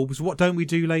do orbs. What don't we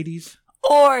do, ladies?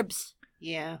 Orbs.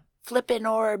 Yeah. Flippin'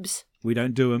 orbs. We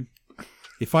don't do them.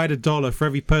 If I had $1 for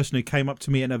every person who came up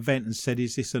to me at an event and said,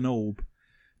 is this an orb?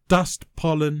 Dust,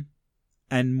 pollen,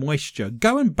 and moisture.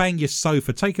 Go and bang your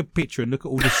sofa. Take a picture and look at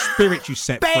all the spirits you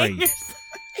set free.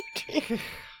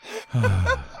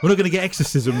 We're not going to get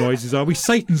exorcism noises, are we?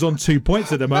 Satan's on 2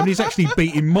 points at the moment. He's actually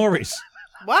beating Morris.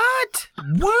 What?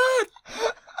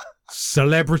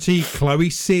 Celebrity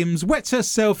Chloe Sims wets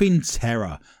herself in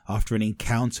terror after an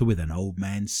encounter with an old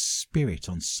man's spirit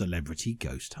on Celebrity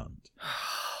Ghost Hunt.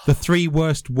 The 3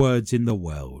 worst words in the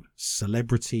world.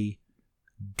 Celebrity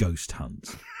Ghost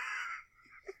Hunt.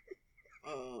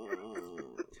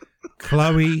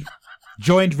 Chloe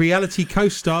joined reality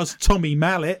co-stars Tommy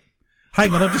Mallet.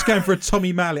 Hang on, I'm just going for a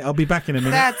Tommy Mallet. I'll be back in a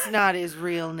minute. That's not his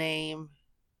real name.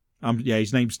 Yeah,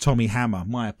 his name's Tommy Hammer.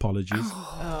 My apologies.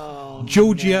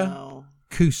 Georgia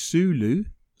Kusulu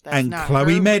and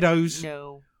Chloe Meadows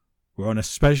were on a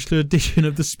special edition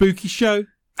of The Spooky Show.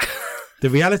 The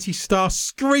reality star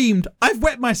screamed, "I've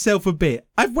wet myself a bit.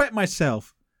 I've wet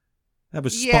myself." That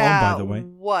was spot on, by the way.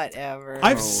 Whatever.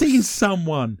 I've seen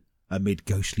someone amid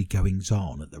ghostly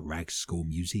goings-on at the Rag School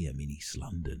Museum in East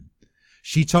London.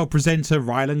 She told presenter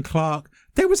Rylan Clark,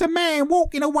 "There was a man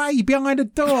walking away behind a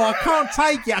door. I can't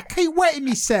take it. I keep wetting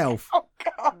myself." Oh,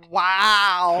 God.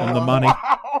 Wow. On the money.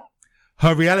 Wow.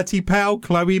 Her reality pal,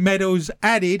 Chloe Meadows,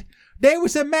 added, "There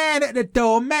was a man at the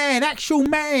door. Man, actual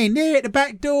man, there at the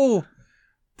back door."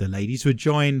 The ladies were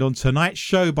joined on tonight's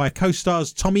show by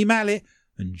co-stars Tommy Mallet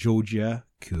and Georgia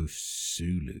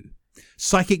Kusulu.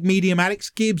 Psychic medium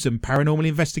Alex Gibbs and paranormal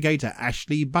investigator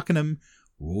Ashley Buckingham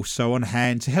were also on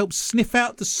hand to help sniff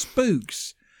out the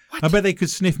spooks. I bet they could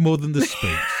sniff more than the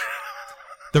spooks.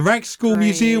 The Rag School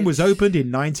Museum was opened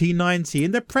in 1990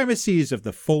 in the premises of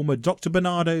the former Dr.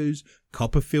 Bernardo's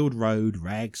Copperfield Road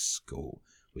Rag School,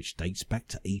 which dates back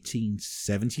to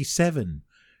 1877.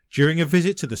 During a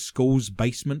visit to the school's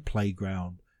basement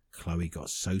playground, Chloe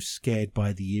got so scared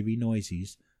by the eerie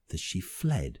noises that she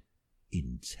fled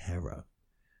in terror.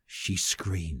 She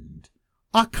screamed,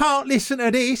 "I can't listen to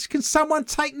this. Can someone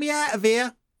take me out of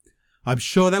here?" I'm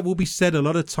sure that will be said a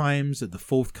lot of times at the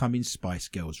forthcoming Spice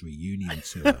Girls reunion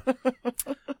tour.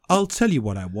 I'll tell you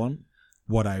what I want,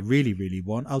 what I really, really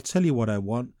want. I'll tell you what I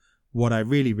want, what I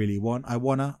really, really want. I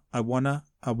wanna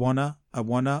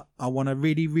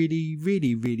really, really,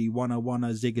 really, really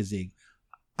wanna zig a zig.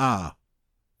 Ah.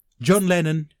 John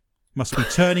Lennon must be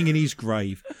turning in his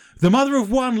grave. The mother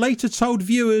of one later told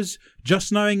viewers,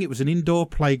 "Just knowing it was an indoor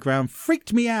playground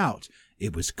freaked me out.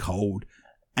 It was cold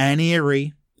and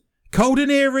eerie." Cold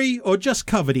and eerie or just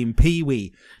covered in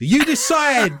pee-wee? You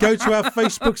decide. Go to our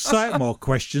Facebook site. More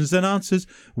questions than answers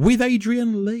with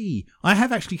Adrian Lee. I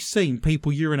have actually seen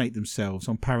people urinate themselves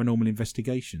on paranormal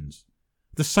investigations.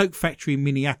 The soap factory in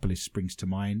Minneapolis springs to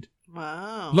mind.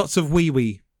 Wow. Lots of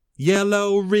wee-wee.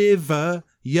 Yellow River.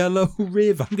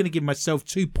 I'm going to give myself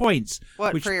 2 points.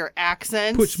 What, which for your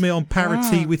accents? puts me on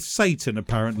parity with Satan,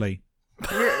 apparently.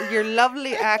 Your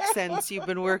lovely accents you've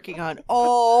been working on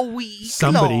all week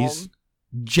Somebody's long.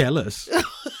 jealous.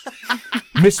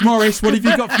 Miss Morris, what have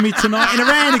you got for me tonight? In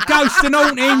around the ghosts and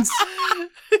hauntings.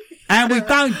 And we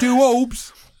don't do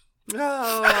orbs.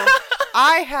 Oh,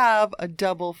 I have a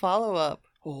double follow-up.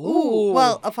 Ooh.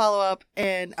 Well, a follow-up,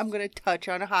 and I'm going to touch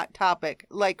on a hot topic.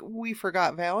 Like, we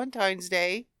forgot Valentine's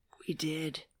Day. We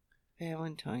did.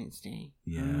 Valentine's Day.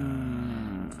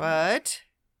 Yeah. But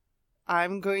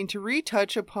I'm going to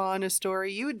retouch upon a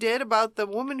story you did about the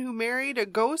woman who married a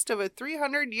ghost of a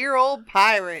 300-year-old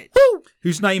pirate. Woo!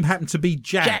 Whose name happened to be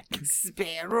Jack.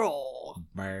 Sparrow.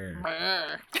 Brr.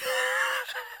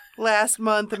 Last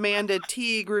month, Amanda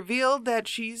Teague revealed that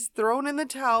she's thrown in the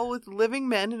towel with living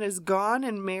men and has gone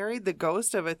and married the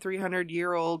ghost of a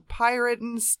 300-year-old pirate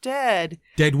instead.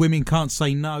 Dead women can't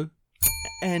say no.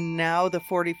 And now the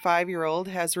 45-year-old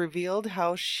has revealed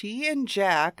how she and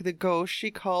Jack, the ghost she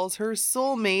calls her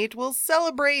soulmate, will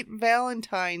celebrate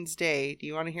Valentine's Day. Do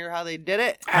you want to hear how they did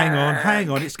it? Hang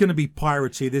on. It's going to be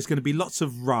piratey. There's going to be lots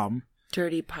of rum.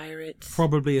 Dirty pirates.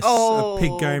 Probably a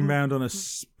pig going round on a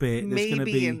spit. There's Maybe going to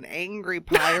be an angry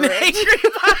pirate.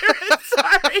 Angry pirates,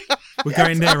 sorry. We're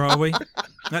going there, are we?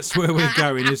 That's where we're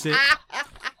going, is it?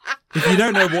 If you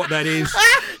don't know what that is,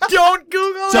 Don't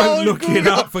Google it. don't look it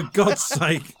up, for God's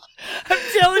sake. I'm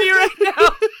telling you right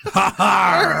now. Ha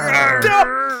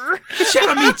ha!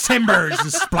 Shiver me timbers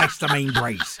and splice the main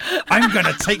brace. I'm going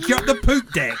to take you up the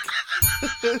poop deck.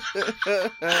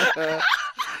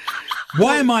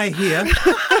 Why am I here?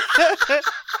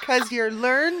 Because you're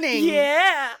learning.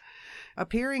 Yeah.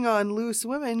 Appearing on Loose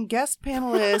Women, guest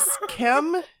panelist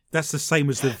Kim That's the same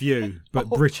as The View, but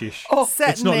British. Setney.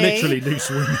 It's not literally loose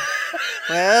women.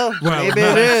 Well, maybe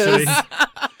no, it is.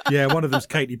 actually. Yeah, one of them's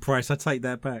Katie Price. I take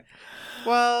that back.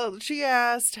 Well, she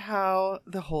asked how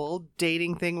the whole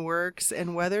dating thing works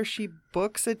and whether she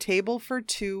books a table for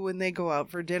two when they go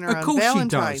out for dinner on Of course she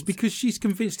Valentine's. does, because she's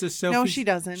convinced herself. No, she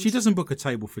doesn't. She doesn't book a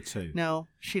table for two. No,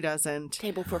 she doesn't.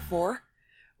 Table for four?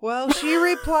 Well, she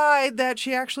replied that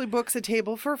she actually books a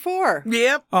table for four.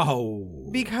 Yep. Oh.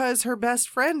 Because her best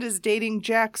friend is dating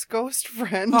Jack's ghost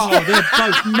friend. Oh, they're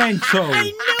both mental. I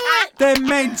knew it. They're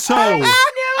mental. I knew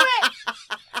it.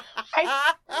 I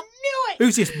knew it.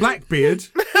 Who's this, Blackbeard?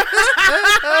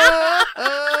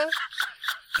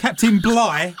 Captain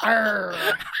Bligh?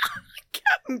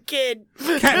 Captain Kidd.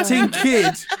 Captain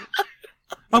Kidd?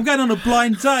 I'm going on a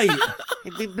blind date.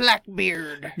 It'd be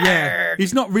Blackbeard. Yeah,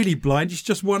 he's not really blind. He's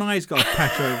just one eye's got a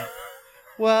patch over.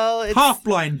 Well, it's... Half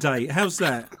blind date. How's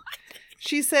that?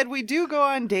 She said, we do go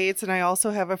on dates, and I also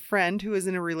have a friend who is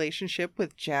in a relationship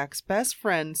with Jack's best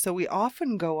friend, so we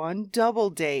often go on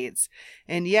double dates.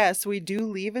 And yes, we do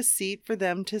leave a seat for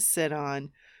them to sit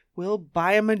on. We'll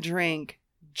buy them a drink.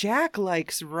 Jack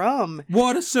likes rum.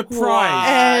 What a surprise.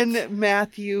 And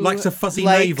Matthew Likes a fuzzy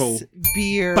likes navel.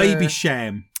 Beer. Baby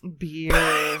sham. Beer.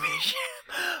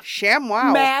 Sham,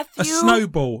 wow. Matthew. A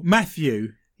snowball.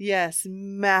 Matthew. Yes,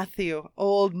 Matthew.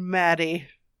 Old Matty.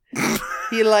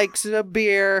 He likes a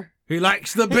beer. He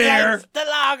likes the beer. Likes the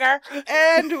lager.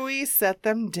 And we set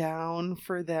them down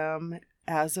for them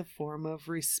as a form of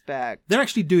respect. They're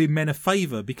actually doing men a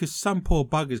favour, because some poor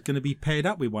bugger's going to be paired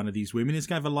up with one of these women. He's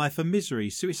going to have a life of misery.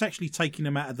 So it's actually taking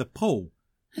them out of the pool.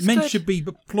 Men should be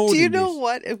applauding. Do you know this.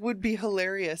 what? It would be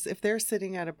hilarious if they're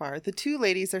sitting at a bar. The two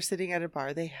ladies are sitting at a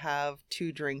bar. They have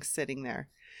 2 drinks sitting there.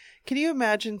 Can you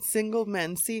imagine single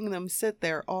men seeing them sit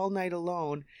there all night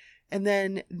alone and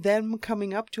then them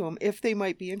coming up to them, if they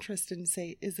might be interested, and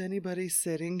say, "Is anybody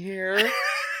sitting here?"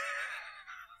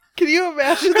 Can you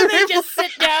imagine? Or they just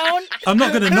sit down. I'm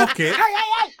not going to knock it.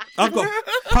 I've got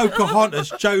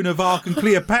Pocahontas, Joan of Arc, and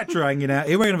Cleopatra hanging out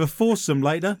here. We're going to have a foursome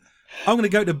later. I'm going to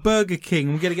go to Burger King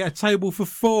and we're going to get a table for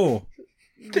 4.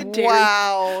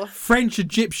 Wow. French,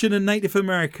 Egyptian, and Native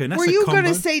American. That's Were a you combo.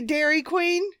 going to say Dairy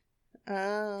Queen?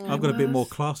 I've got a bit more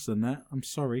class than that. I'm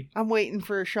sorry. I'm waiting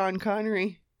for Sean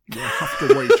Connery. You have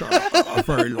to wait a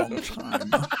very long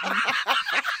time.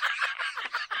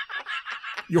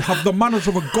 You have the manners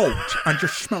of a goat and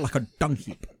just smell like a dung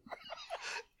heap.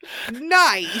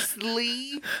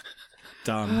 Nicely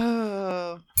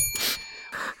Done.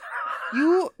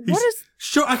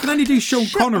 Sure, I can only do Sean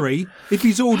Connery if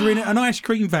he's ordering an ice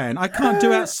cream van. I can't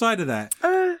do outside of that.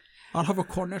 I'll have a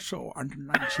Cornetto under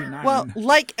 99. Well,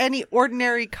 like any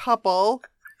ordinary couple,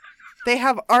 they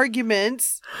have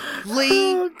arguments, Lee.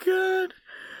 Oh, God.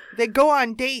 They go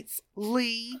on dates,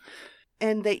 Lee.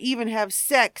 And they even have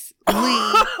sex, Lee.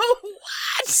 What?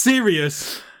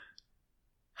 Serious?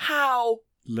 How?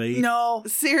 Lee? No.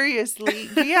 Seriously.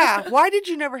 Yeah. Why did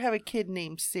you never have a kid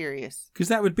named Sirius? Because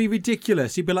that would be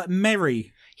ridiculous. He'd be like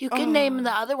Mary. You can name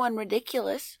the other one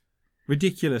Ridiculous.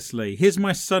 Ridiculously. Here's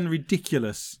my son,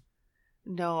 Ridiculous.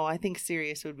 No, I think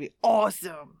Sirius would be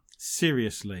awesome.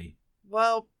 Seriously.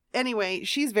 Well, anyway,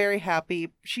 she's very happy.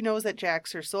 She knows that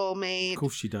Jack's her soulmate. Of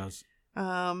course she does.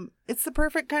 It's the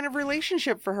perfect kind of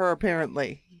relationship for her,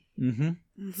 apparently.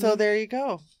 Mm-hmm. So there you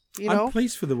go. You know, I'm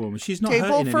pleased for the woman. She's not table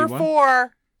hurting for anyone.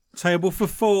 4. Table for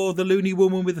 4. The loony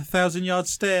woman with a 1,000-yard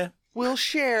stare. We'll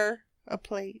share a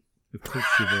plate. Of course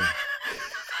she will.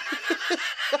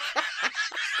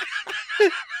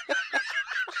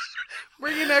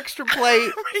 Bring an extra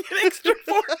plate. Bring an extra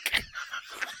fork.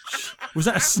 Was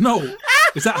that a snort?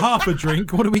 Is that half a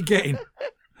drink? What are we getting?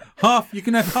 Half. You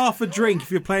can have half a drink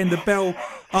if you're playing the Bell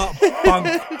Art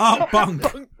Bunk.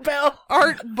 Bunk Bell.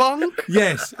 Art Bunk.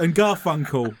 Yes, and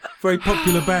Garfunkel, very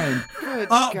popular band. Good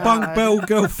Art God. Bunk Bell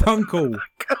Garfunkel.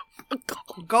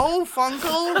 Go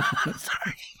Funkle.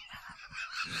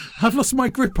 I've lost my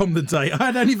grip on the day.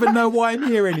 I don't even know why I'm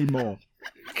here anymore.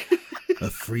 A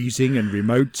freezing and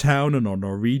remote town on a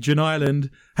Norwegian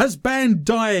island has banned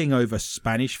dying over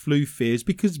Spanish flu fears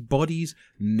because bodies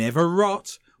never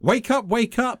rot. Wake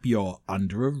up, you're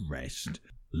under arrest.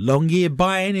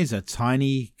 Longyearbyen is a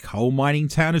tiny coal mining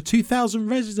town of 2,000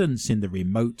 residents in the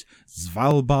remote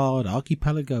Svalbard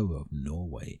archipelago of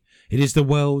Norway. It is the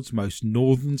world's most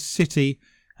northern city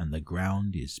and the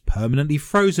ground is permanently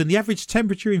frozen. The average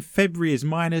temperature in February is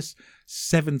minus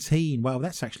 17. Wow,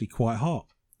 that's actually quite hot.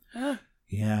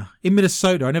 Yeah. In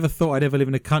Minnesota, I never thought I'd ever live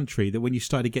in a country that when you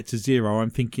start to get to 0, I'm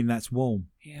thinking that's warm.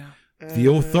 Yeah.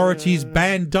 The authorities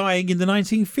banned dying in the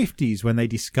 1950s when they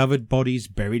discovered bodies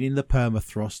buried in the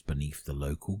permafrost beneath the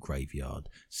local graveyard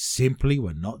simply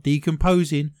were not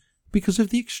decomposing because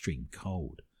of the extreme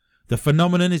cold. The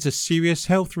phenomenon is a serious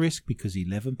health risk because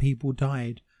 11 people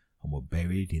died and were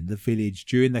buried in the village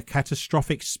during the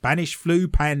catastrophic Spanish flu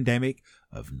pandemic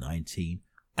of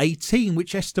 1918,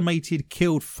 which estimated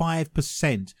killed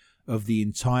 5% of the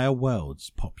entire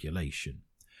world's population.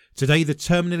 Today, the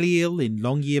terminally ill in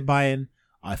Longyearbyen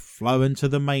are flown to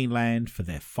the mainland for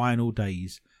their final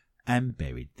days and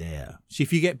buried there. So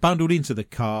if you get bundled into the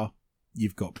car,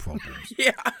 you've got problems.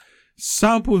 Yeah.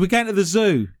 Samples, we're going to the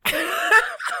zoo.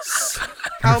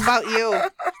 How about you?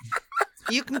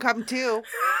 You can come too.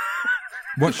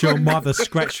 Watch your mother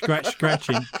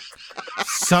scratching.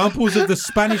 Samples of the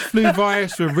Spanish flu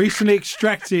virus were recently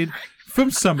extracted from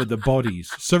some of the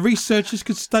bodies, so researchers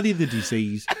could study the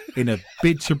disease in a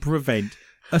bid to prevent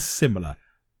a similar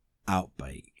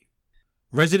outbreak.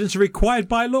 Residents are required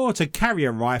by law to carry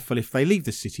a rifle if they leave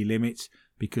the city limits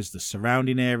because the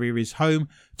surrounding area is home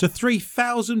to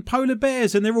 3,000 polar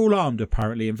bears and they're all armed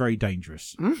apparently and very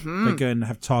dangerous. Mm-hmm. They go and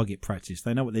have target practice.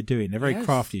 They know what they're doing. They're very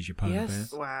crafty as your polar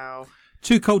bears. Wow.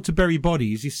 Too cold to bury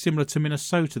bodies is similar to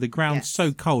Minnesota. The ground's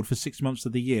so cold for 6 months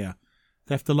of the year.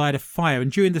 They have to light a fire.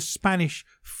 And during the Spanish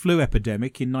flu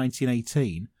epidemic in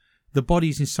 1918, the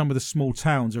bodies in some of the small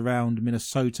towns around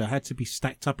Minnesota had to be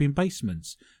stacked up in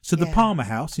basements. So the Palmer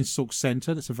House in Sauk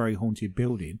Centre, that's a very haunted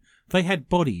building, they had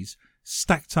bodies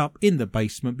stacked up in the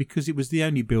basement because it was the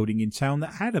only building in town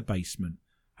that had a basement.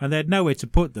 And they had nowhere to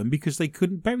put them because they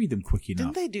couldn't bury them quick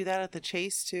enough. Didn't they do that at the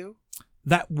Chase too?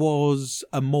 That was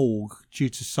a morgue due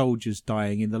to soldiers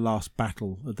dying in the last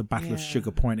battle, at the Battle of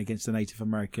Sugar Point against the Native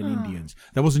American Indians.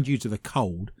 That wasn't due to the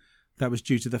cold. That was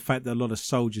due to the fact that a lot of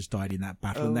soldiers died in that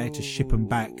battle and they had to ship them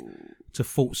back to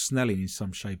Fort Snelling in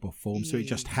some shape or form. So it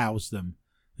just housed them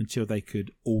until they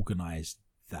could organise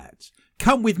that.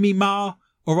 Come with me, Ma,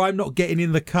 or I'm not getting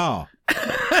in the car.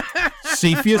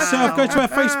 See for yourself. Go to our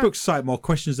Facebook site. More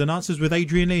questions and answers with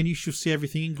Adrian Lee, and you shall see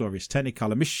everything in glorious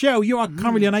Technicolor. Michelle, you are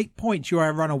currently on 8 points. You are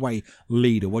a runaway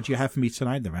leader. What do you have for me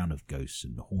tonight? The round of ghosts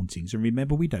and hauntings. And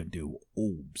remember, we don't do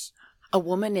orbs. A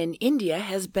woman in India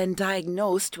has been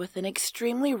diagnosed with an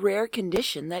extremely rare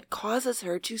condition that causes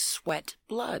her to sweat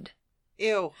blood.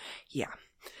 Ew. Yeah.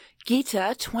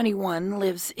 Geeta, 21,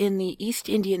 lives in the East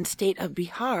Indian state of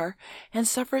Bihar and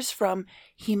suffers from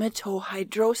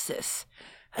hematohydrosis,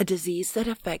 a disease that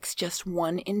affects just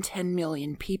 1 in 10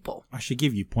 million people. I should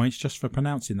give you points just for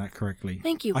pronouncing that correctly.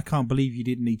 Thank you. I can't believe you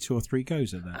didn't need 2 or 3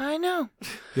 goes at that. I know.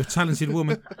 You're a talented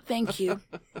woman. Thank you.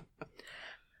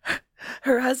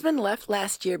 Her husband left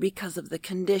last year because of the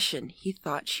condition. He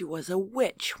thought she was a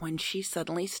witch when she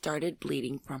suddenly started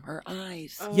bleeding from her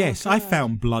eyes. Oh, yes, God. I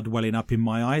found blood welling up in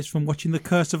my eyes from watching The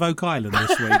Curse of Oak Island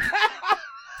this week.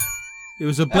 It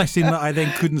was a blessing that I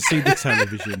then couldn't see the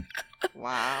television.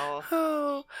 Wow.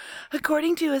 Oh,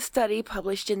 according to a study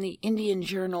published in the Indian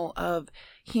Journal of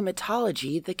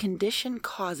Hematology, the condition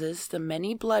causes the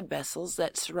many blood vessels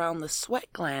that surround the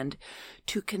sweat gland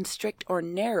to constrict or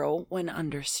narrow when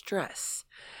under stress.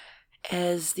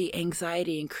 As the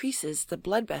anxiety increases, the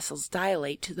blood vessels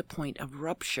dilate to the point of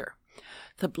rupture.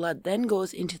 The blood then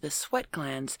goes into the sweat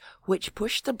glands, which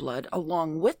push the blood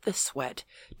along with the sweat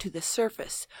to the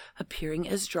surface, appearing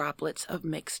as droplets of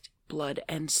mixed blood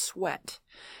and sweat.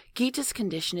 Geeta's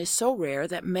condition is so rare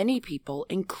that many people,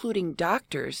 including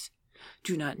doctors,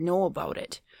 do not know about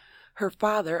it. Her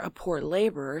father, a poor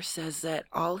laborer, says that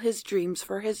all his dreams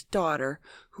for his daughter,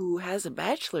 who has a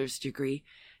bachelor's degree,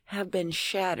 have been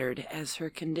shattered as her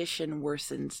condition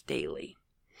worsens daily.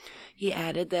 He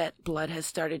added that blood has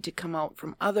started to come out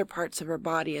from other parts of her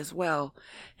body as well,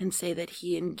 and say that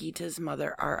he and Geeta's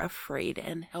mother are afraid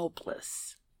and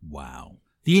helpless. Wow.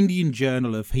 The Indian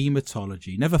Journal of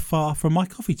Hematology, never far from my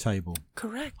coffee table.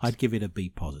 Correct. I'd give it a B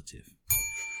positive.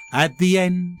 At the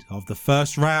end of the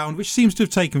first round, which seems to have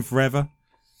taken forever,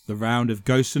 the round of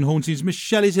ghosts and hauntings,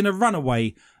 Michelle is in a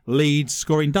runaway lead,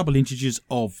 scoring double integers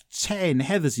of 10.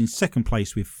 Heather's in second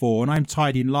place with 4, and I'm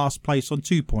tied in last place on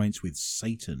 2 points with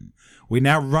Satan. We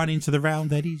now run into the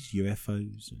round that is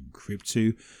UFOs and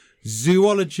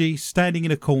cryptozoology, standing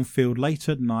in a cornfield late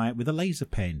at night with a laser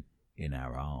pen in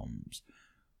our arms.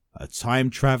 A time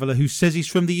traveller who says he's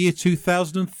from the year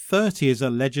 2030 has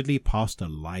allegedly passed a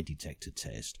lie detector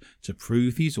test to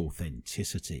prove his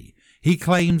authenticity. He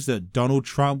claims that Donald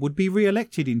Trump would be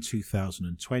re-elected in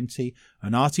 2020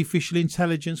 and artificial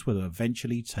intelligence will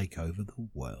eventually take over the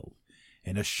world.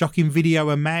 In a shocking video,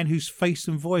 a man whose face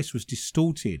and voice was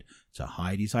distorted to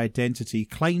hide his identity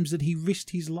claims that he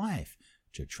risked his life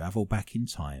to travel back in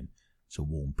time to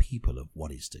warn people of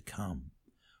what is to come.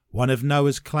 One of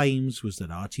Noah's claims was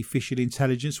that artificial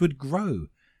intelligence would grow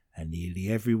and nearly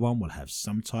everyone will have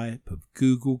some type of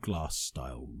Google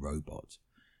Glass-style robot.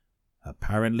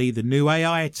 Apparently, the new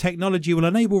AI technology will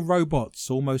enable robots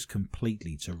almost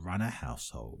completely to run a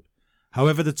household.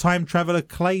 However, the time traveller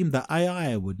claimed that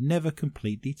AI would never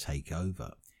completely take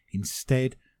over.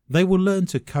 Instead, they will learn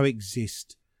to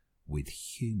coexist with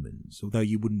humans, although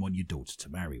you wouldn't want your daughter to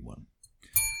marry one.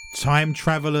 Time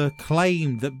traveller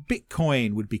claimed that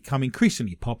Bitcoin would become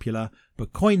increasingly popular,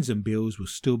 but coins and bills will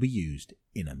still be used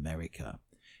in America.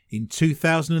 In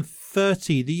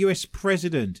 2030, the US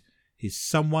president is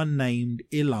someone named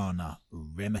Ilana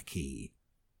Remeke.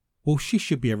 Well, she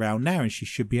should be around now and she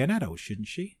should be an adult, shouldn't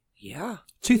she? Yeah.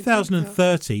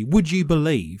 2030, would you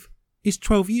believe, is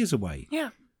 12 years away.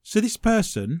 Yeah. So this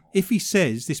person, if he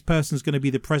says this person's going to be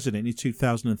the president in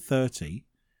 2030,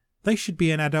 they should be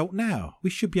an adult now.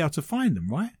 We should be able to find them,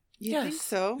 right? You Yes. think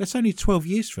so? That's only 12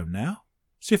 years from now.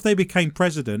 So if they became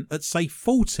president at, say,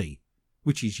 40,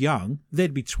 which is young,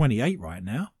 they'd be 28 right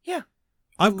now. Yeah.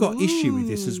 I've got issue with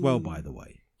this as well, by the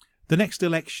way. The next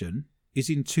election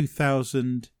is in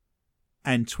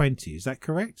 2020. Is that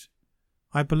correct?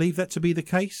 I believe that to be the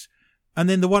case. And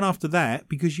then the one after that,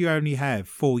 because you only have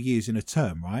 4 years in a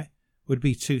term, right, would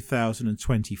be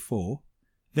 2024,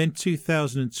 then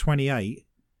 2028,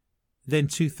 then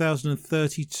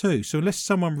 2032. So unless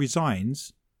someone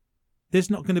resigns, there's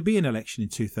not going to be an election in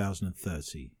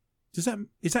 2030.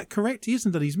 Is that correct? He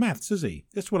hasn't done his maths, has he?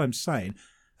 That's what I'm saying.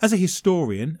 As a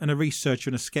historian and a researcher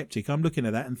and a skeptic, I'm looking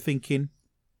at that and thinking,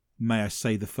 may I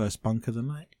say the first bunk of the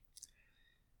night?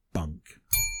 bunk.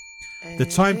 The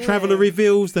time traveller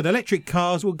reveals that electric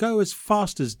cars will go as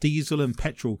fast as diesel and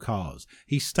petrol cars.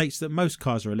 He states that most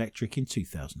cars are electric in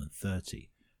 2030.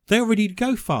 They already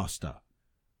go faster.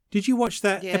 Did you watch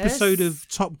that episode of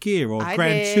Top Gear or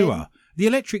Grand Tour? The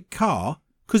electric car,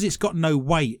 because it's got no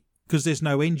weight, because there's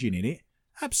no engine in it,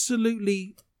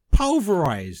 absolutely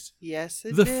pulverised. Yes,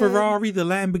 it the did. Ferrari, the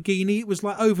Lamborghini, it was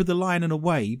like over the line and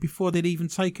away before they'd even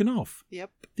taken off. Yep.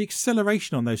 The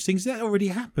acceleration on those things, that already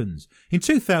happens. In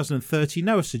 2030,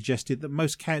 Noah suggested that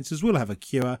most cancers will have a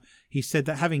cure. He said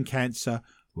that having cancer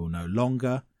will no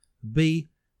longer be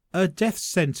a death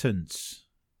sentence.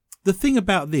 The thing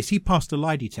about this, he passed a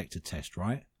lie detector test,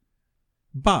 right?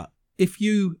 But if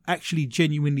you actually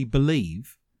genuinely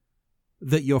believe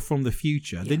that you're from the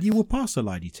future, then you will pass a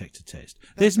lie detector test.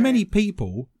 There's many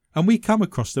people, and we come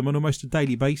across them on almost a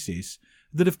daily basis,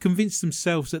 that have convinced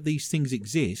themselves that these things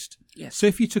exist. Yes. So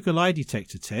if you took a lie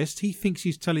detector test, he thinks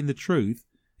he's telling the truth,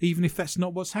 even if that's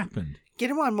not what's happened. Get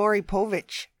him on Maury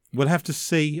Povich. We'll have to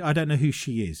see. I don't know who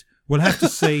she is. We'll have to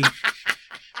see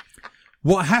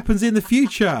what happens in the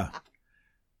future.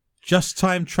 Just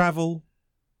time travel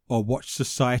or watch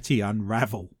society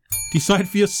unravel. Decide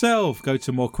for yourself. Go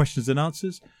to More Questions and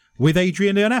Answers with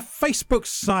Adrian on our Facebook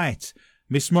site.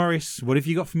 Miss Morris, what have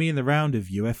you got for me in the round of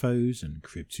UFOs and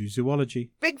cryptozoology?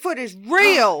 Bigfoot is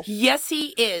real. Yes, he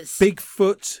is.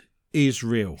 Bigfoot is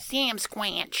real. Sam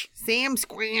Squanch. Sam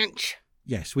Squanch.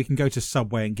 Yes, we can go to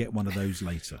Subway and get one of those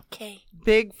later. Okay.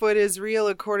 Bigfoot is real,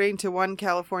 according to one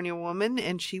California woman,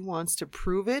 and she wants to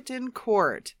prove it in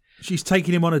court. She's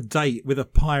taking him on a date with a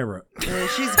pirate.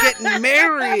 She's getting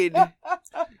married.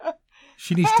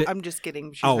 She needs to... I'm just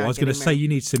kidding. She's I not was going to getting say married. you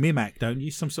need some Imac, don't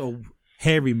you? Some sort of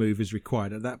hair remove is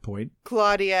required at that point.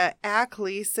 Claudia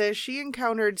Ackley says she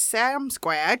encountered Sam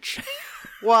Squatch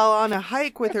while on a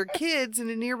hike with her kids in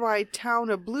a nearby town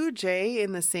of Blue Jay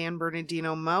in the San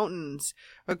Bernardino Mountains.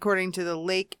 According to the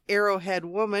Lake Arrowhead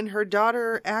woman, her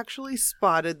daughter actually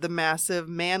spotted the massive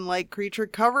man-like creature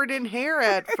covered in hair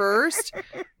at first.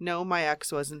 No, my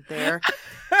ex wasn't there.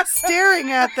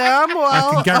 Staring at them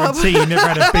while... I can guarantee you never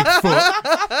had a big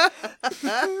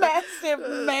foot. Massive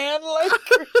man-like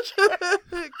creature.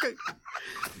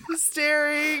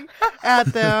 Staring at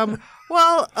them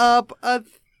while up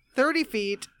 30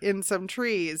 feet in some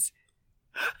trees.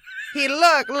 He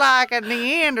looked like a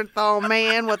Neanderthal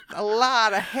man with a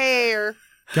lot of hair.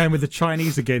 Going with the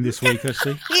Chinese again this week, I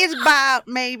see. He's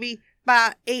maybe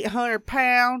about 800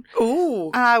 pounds.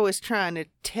 Ooh. I was trying to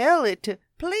tell it to,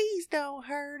 please don't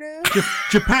hurt us.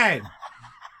 Japan.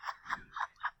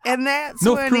 And that's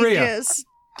North when Korea. he just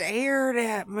stared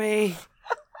at me.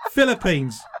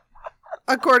 Philippines.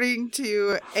 According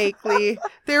to Akeley,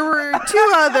 there were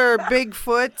two other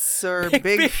Bigfoots or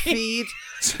big feet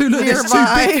There's two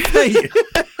nearby. big feet.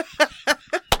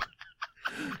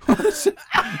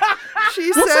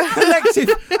 She What's said,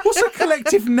 a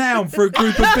collective noun for a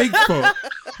group of Bigfoot?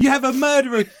 You have a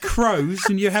murder of crows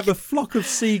and you have a flock of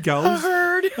seagulls.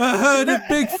 A herd of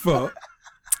Bigfoot.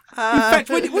 In fact,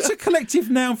 what's a collective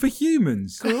noun for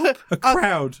humans? A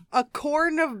crowd. a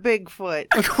corn of Bigfoot.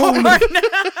 A corn of...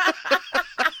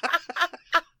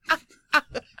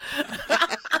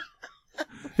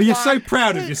 You're so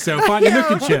proud of yourself, aren't you?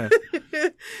 Look at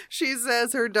you. She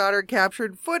says her daughter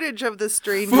captured footage of the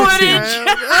strange Footage?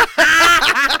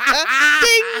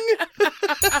 Ding!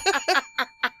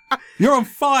 You're on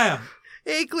fire.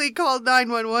 Akeley called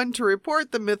 911 to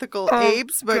report the mythical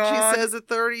apes, but she says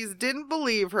authorities didn't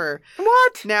believe her.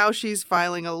 What? Now she's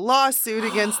filing a lawsuit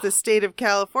against the state of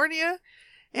California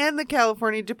and the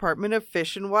California Department of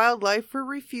Fish and Wildlife for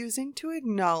refusing to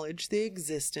acknowledge the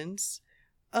existence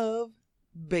of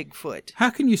Bigfoot. How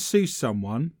can you sue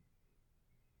someone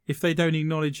if they don't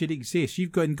acknowledge it exists?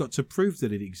 You've got to prove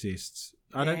that it exists.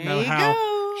 I don't know There you how.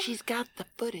 go. She's got the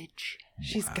footage.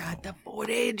 She's got the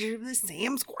footage of the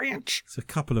Sam Squanch. It's a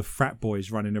couple of frat boys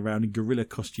running around in gorilla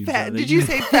costumes. out there. Did you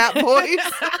say fat boys?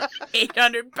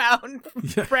 800-pound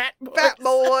Yeah. frat boys. Fat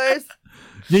boys.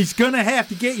 You're going to have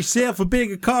to get yourself a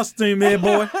bigger costume there,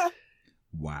 boy.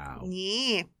 Wow.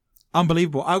 Yeah.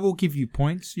 Unbelievable. I will give you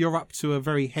points. You're up to a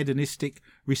very hedonistic,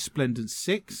 resplendent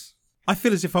 6. I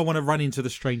feel as if I want to run into the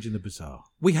strange and the bizarre.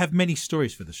 We have many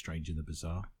stories for the strange and the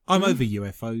bizarre. I'm over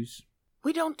UFOs.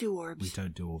 We don't do orbs. We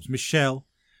don't do orbs. Michelle,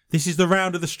 this is the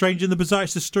round of the strange and the bizarre.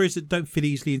 It's the stories that don't fit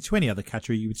easily into any other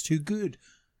category. It's too good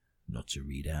not to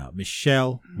read out.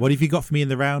 Michelle, what have you got for me in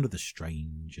the round of the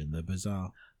strange and the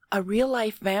bizarre? A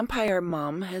real-life vampire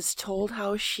mom has told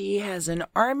how she has an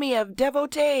army of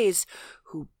devotees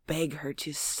who beg her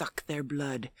to suck their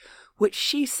blood, which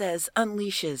she says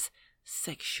unleashes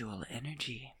sexual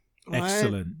energy. What?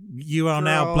 Excellent. You are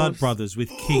now blood Gross. brothers with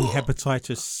King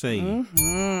Hepatitis C.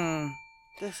 Mm-hmm.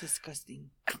 That's disgusting.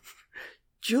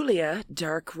 Julia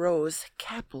Dark Rose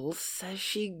Capples says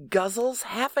she guzzles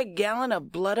half a gallon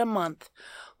of blood a month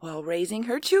while raising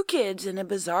her 2 kids in a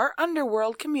bizarre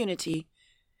underworld community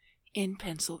in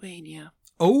Pennsylvania.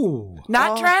 Oh.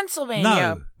 Not Oh. Transylvania.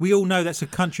 No. We all know that's a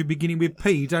country beginning with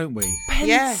P, don't we?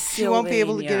 Yes, you won't be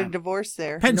able to get a Pennsylvania. divorce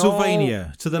there.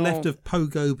 Pennsylvania, to the no. left of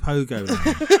Pogo Land.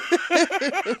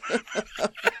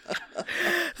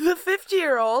 The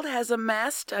 50-year-old has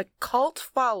amassed a cult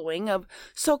following of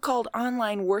so-called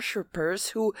online worshippers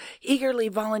who eagerly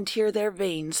volunteer their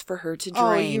veins for her to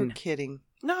Oh, drain. you're kidding.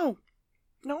 No,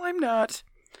 I'm not.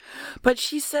 But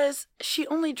she says she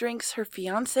only drinks her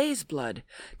fiancé's blood,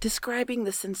 describing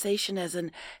the sensation as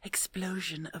an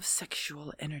explosion of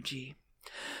sexual energy.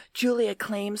 Julia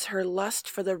claims her lust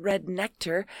for the red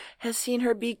nectar has seen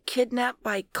her be kidnapped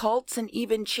by cults and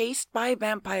even chased by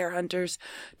vampire hunters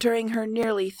during her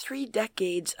nearly 3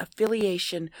 decades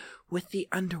affiliation with the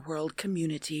underworld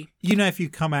community. You know, if you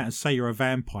come out and say you're a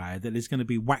vampire, that there's going to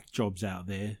be whack jobs out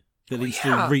there that Oh, need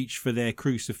yeah. to reach for their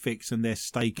crucifix and their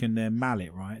stake and their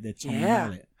mallet, right? Their Tommy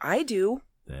mallet. I do.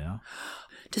 There.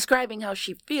 Describing how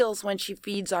she feels when she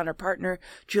feeds on her partner,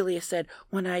 Julia said,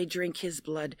 "When I drink his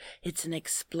blood, it's an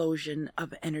explosion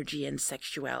of energy and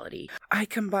sexuality. I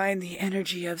combine the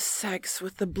energy of sex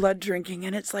with the blood drinking,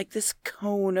 and it's like this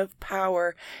cone of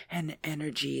power and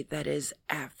energy that is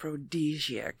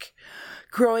aphrodisiac.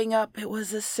 Growing up, it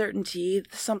was a certainty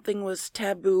something was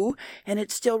taboo, and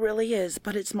it still really is,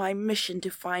 but it's my mission to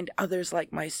find others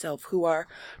like myself who are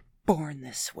born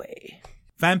this way."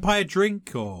 Vampire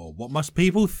drink, or what must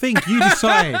people think? You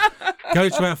decide. Go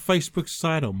to our Facebook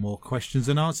site on More Questions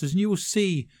and Answers, and you will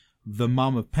see the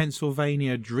mum of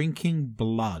Pennsylvania drinking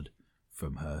blood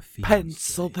from her fiancé.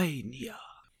 Pennsylvania.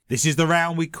 This is the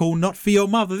round we call Not For Your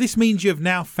Mother. This means you have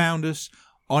now found us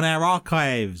on our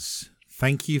archives.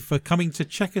 Thank you for coming to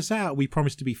check us out. We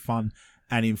promise to be fun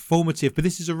and informative, but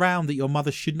this is a round that your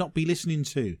mother should not be listening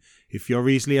to. If you're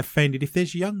easily offended, if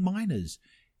there's young minors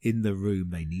in the room,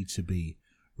 they need to be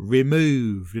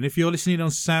removed. And if you're listening on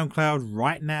SoundCloud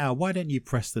right now, why don't you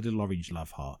press the little orange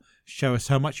love heart? Show us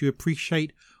how much you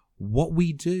appreciate what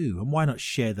we do, and why not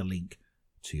share the link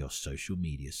to your social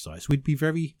media sites? We'd be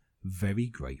very, very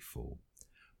grateful.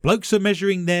 Blokes are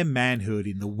measuring their manhood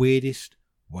in the weirdest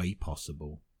way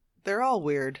possible. They're all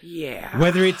weird. Yeah.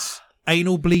 Whether it's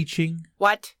anal bleaching,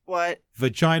 What? What?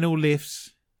 vaginal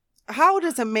lifts, How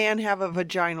does a man have a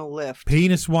vaginal lift?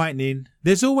 penis whitening,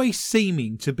 there's always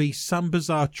seeming to be some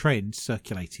bizarre trend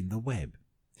circulating the web.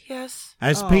 Yes.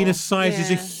 As Oh, penis size is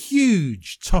a yeah.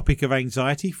 huge topic of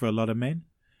anxiety for a lot of men,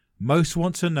 most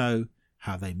want to know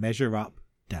how they measure up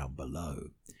down below.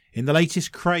 In the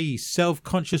latest craze,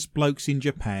 self-conscious blokes in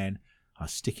Japan are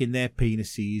sticking their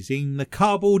penises in the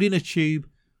cardboard inner tube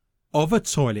of a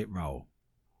toilet roll.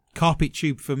 Carpet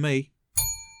tube for me.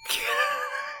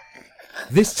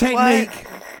 This technique,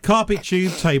 carpet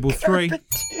tube, table 3.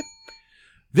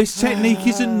 This technique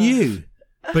isn't new,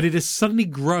 but it has suddenly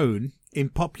grown in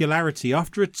popularity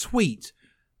after a tweet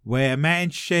where a man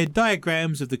shared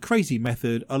diagrams of the crazy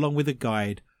method along with a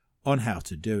guide on how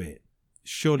to do it.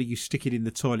 Surely you stick it in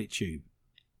the toilet tube.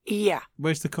 Yeah.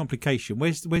 Where's the complication?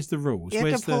 Where's the rules? You have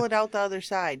Where's to pull it out the other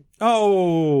side.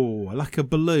 Oh, like a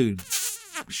balloon,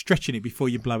 stretching it before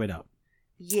you blow it up.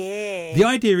 Yeah. The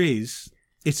idea is,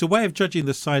 it's a way of judging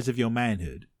the size of your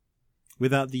manhood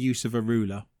without the use of a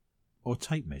ruler or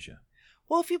tape measure.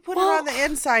 Well, if you put Well, it on the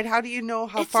inside, how do you know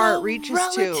how It's far all it reaches to?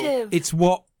 relative. It's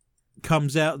what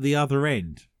comes out the other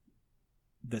end.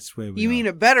 That's where we You are. mean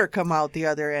it better come out the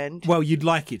other end? Well, you'd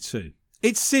like it to.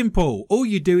 It's simple. All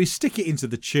you do is stick it into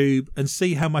the tube and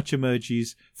see how much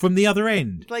emerges from the other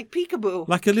end. Like peekaboo.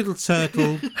 Like a little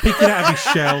turtle picking out of his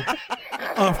shell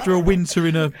after a winter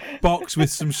in a box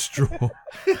with some straw.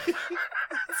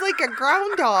 It's like a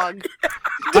groundhog.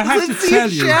 I have Does to it see tell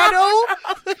a you.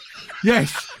 shadow?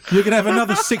 Yes, you're going to have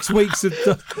another 6 weeks of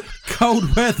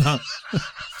cold weather.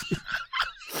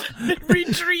 It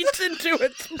retreats into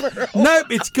its burrow. Nope,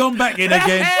 it's gone back in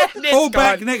again. It's All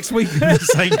back gone. next week at the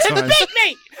same time. Bit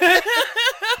me!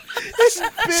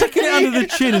 Sticking it under the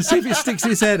chin and see if it sticks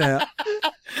its head out.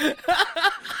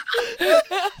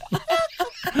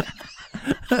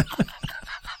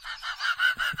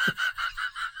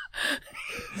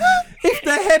 If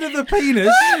the head of the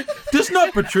penis does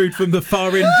not protrude from the far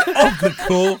end of the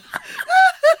core,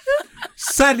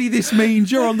 sadly this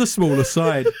means you're on the smaller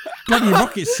side. Bloody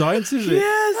rocket science, is it? Yes.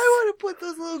 I want to put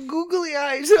those little googly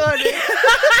eyes on it.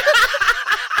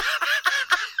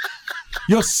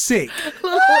 You're sick.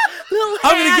 Little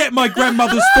I'm going hat. to get my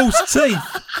grandmother's false teeth.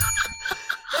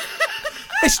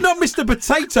 It's not Mr.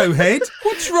 Potato Head.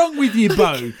 What's wrong with you,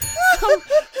 Bo?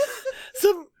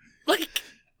 Some like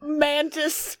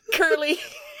mantis curly.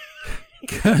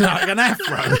 Like an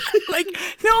afro. Like,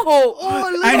 no.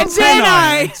 Oh, little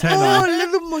Antennae. Oh,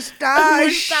 little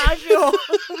mustache. Mustachio.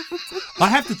 I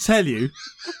have to tell you,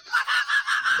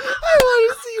 I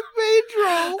want to see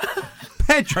Pedro.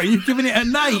 Pedro, you've given it a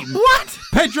name. What?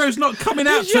 Pedro's not coming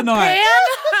out tonight.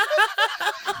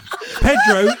 Japan?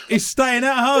 Pedro is staying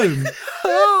at home.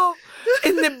 Oh,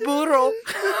 in the burro.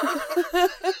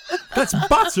 That's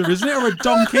butter, isn't it? Or a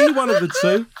donkey? One of the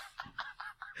two.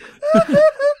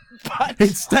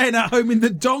 It's staying at home in the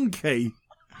donkey.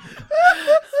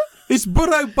 It's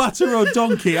burro, butter, or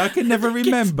donkey. I can never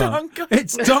remember.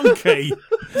 It's donkey.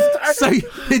 So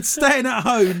it's staying at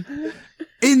home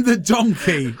in the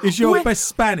donkey. Is your best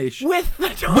Spanish? With the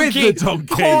donkey. With the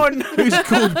donkey. Corn. Who's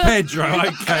called Pedro.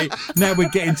 Okay. Now we're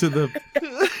getting to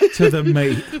the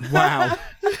meat. Wow.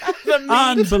 The meat.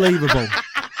 Unbelievable.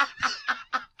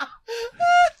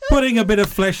 Putting a bit of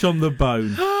flesh on the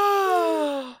bone.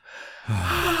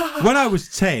 When I was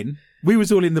 10, we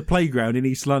was all in the playground in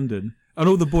East London, and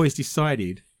all the boys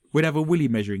decided we'd have a willy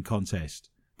measuring contest,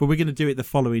 but we're going to do it the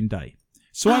following day.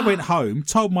 So I went home,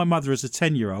 told my mother as a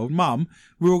 10-year-old, Mum,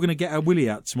 we're all going to get our willy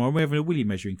out tomorrow, we're having a willy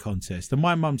measuring contest. And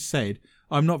my mum said,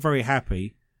 I'm not very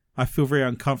happy, I feel very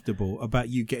uncomfortable about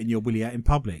you getting your willy out in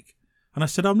public. And I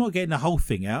said, I'm not getting the whole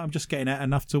thing out, I'm just getting out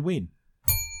enough to win.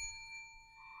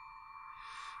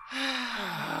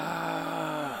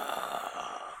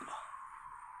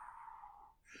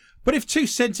 But if 2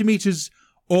 centimetres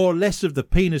or less of the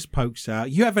penis pokes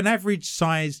out, you have an average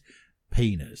sized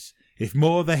penis. If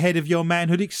more, the head of your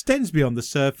manhood extends beyond the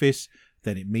surface,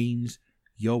 then it means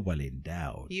you're well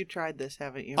endowed. You tried this,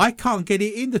 haven't you? I can't get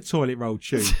it in the toilet roll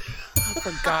tube.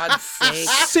 For God's sake.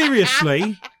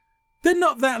 Seriously? They're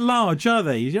not that large, are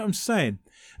they? You know what I'm saying?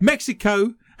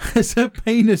 Mexico has a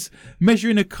penis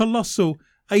measuring a colossal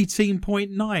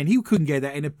 18.9. He couldn't get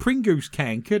that in a Pringles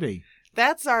can, could he?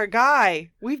 That's our guy.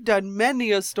 We've done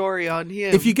many a story on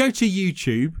him. If you go to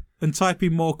YouTube and type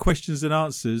in more questions and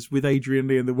answers with Adrian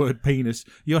Lee and the word penis,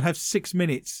 you'll have 6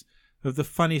 minutes of the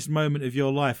funniest moment of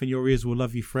your life and your ears will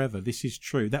love you forever. This is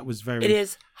true. That was very... It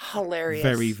is hilarious.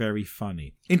 Very, very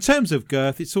funny. In terms of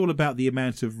girth, it's all about the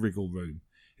amount of wriggle room.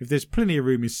 If there's plenty of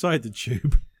room inside the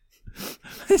tube,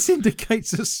 this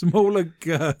indicates a smaller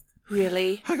girth.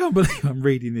 Really? I can't believe I'm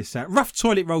reading this out. Rough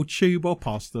toilet roll tube or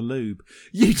past the lube.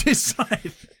 You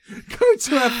decide. Go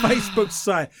to our Facebook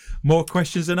site. More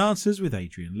questions and answers with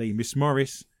Adrian Lee. Miss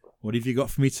Morris, what have you got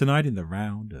for me tonight in the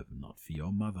round of Not For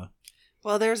Your Mother?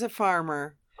 Well, there's a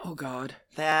farmer Oh, God.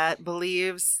 that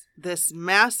believes this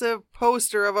massive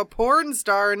poster of a porn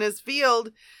star in his field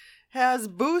has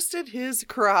boosted his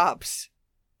crops.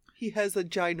 He has a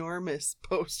ginormous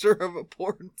poster of a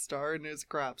porn star in his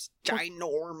crops.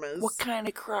 Ginormous. What kind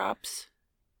of crops?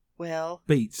 Well,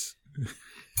 Beets.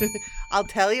 I'll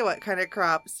tell you what kind of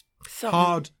crops.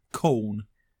 Hard corn.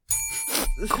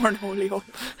 Cornholio.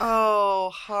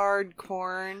 Oh, hard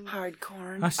corn. Hard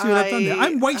corn. I see what I've done there.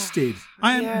 I'm wasted.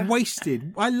 I am yeah.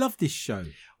 wasted. I love this show.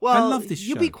 Well, I love this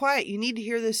you show. be quiet. You need to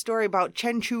hear this story about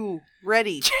Chenchu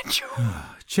Reddy.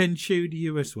 Chenchu to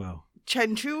you as well.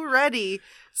 Chenchu Reddy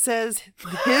says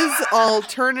his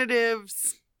alternative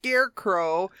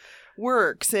scarecrow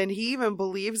works, and he even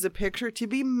believes the picture to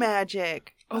be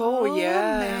magic. Oh,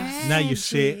 yes. Now you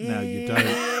see it, now you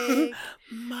don't.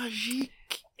 Magic.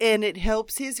 And it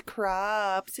helps his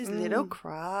crops, his little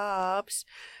crops.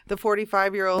 The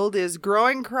 45-year-old is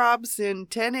growing crops in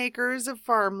 10 acres of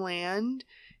farmland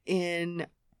in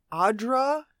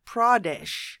Andhra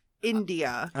Pradesh,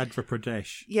 India. Andhra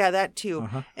Pradesh. Yeah, that too.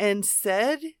 Uh-huh. And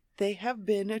said they have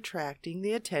been attracting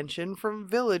the attention from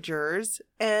villagers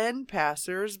and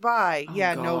passers-by. Oh,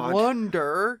 yeah, God. no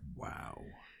wonder. Wow.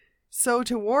 So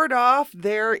to ward off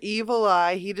their evil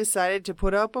eye, he decided to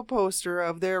put up a poster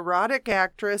of the erotic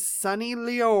actress Sunny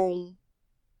Leon,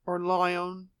 or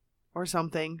Lion, or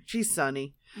something. She's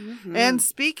Sunny. Mm-hmm. And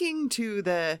speaking to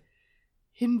the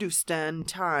Hindustan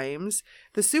Times,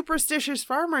 the superstitious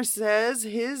farmer says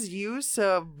his use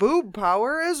of boob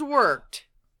power has worked.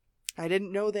 I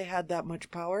didn't know they had that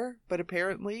much power, but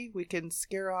apparently we can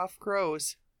scare off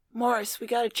crows. Morris, we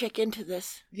got to check into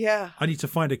this. Yeah. I need to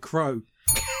find a crow.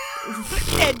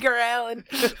 Edgar Allan.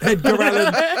 Edgar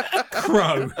Allan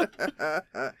Crow.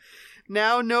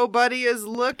 Now nobody is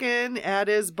looking at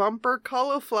his bumper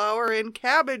cauliflower and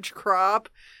cabbage crop,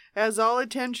 as all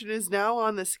attention is now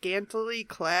on the scantily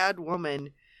clad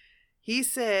woman. He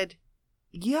said,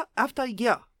 year after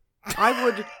year, I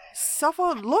would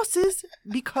suffer losses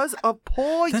because of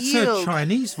poor That's yield. a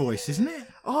Chinese voice, isn't it?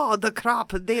 Oh, the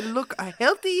crop. They look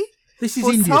healthy This is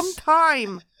for India's. some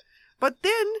time. But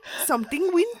then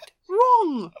something went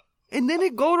wrong. And then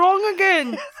it go wrong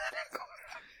again.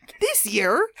 This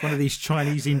year, One of these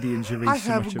Chinese Indians you read I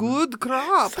so have much good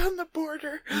crop. It's on the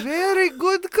border. Very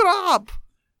good crop.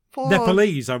 For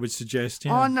Nepalese, I would suggest.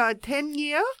 Yeah. on a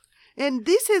 10-year. And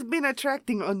this has been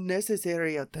attracting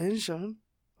unnecessary attention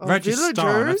of Rajasthan.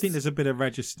 I villagers think there's a bit of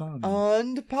Rajasthan.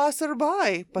 and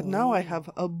passerby. But now I have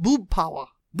a boob power.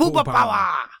 Booba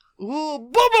power. Ooh,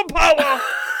 booba power.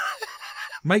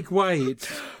 Make way.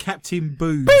 It's Captain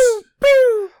Boobs. Boo,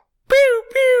 boo,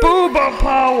 boo. Booba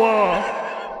power.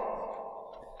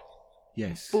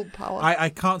 Yes. Boob power. I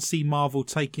can't see Marvel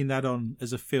taking that on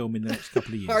as a film in the next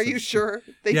couple of years. Are you sure?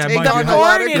 They Yeah, take mind on you, a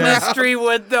lot Porn of ground. industry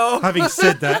would, though. Having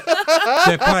said that,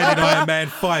 they're playing in Iron Man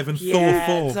 5 and Yeah,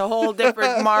 Thor 4. it's a whole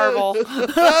different Marvel.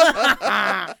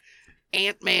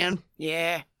 Ant-Man.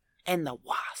 Yeah, and the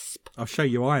Wasp. I'll show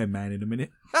you Iron Man in a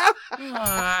minute.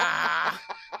 Ah.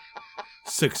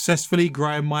 Successfully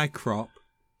growing my crop,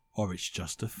 or it's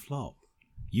just a flop.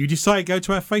 You decide, go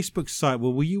to our Facebook site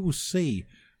where you will see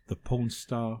the porn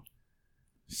star,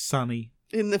 Sunny,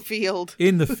 In the field.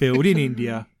 in the field in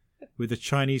India with a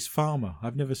Chinese farmer.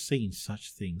 I've never seen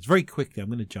such things. Very quickly, I'm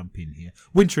going to jump in here.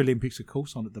 Winter Olympics, of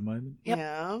course, on at the moment. Yep.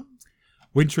 Yeah.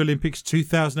 Winter Olympics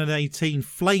 2018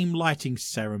 flame lighting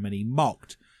ceremony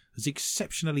mocked as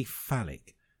exceptionally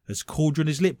phallic as cauldron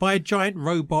is lit by a giant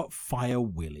robot Fire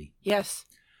Willy. Yes.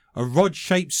 A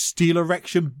rod-shaped steel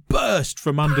erection burst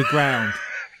from underground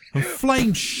and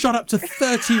flames shot up to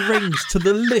 30 rings to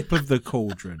the lip of the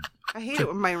cauldron. I hate it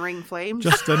when my ring flames.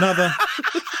 Just another...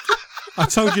 I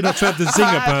told you not to have the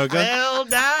zinger burger. Fell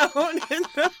down in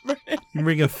the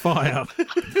Ring of fire.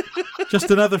 Just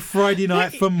another Friday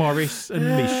night for Morris and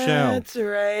Michelle. That's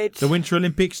right. The Winter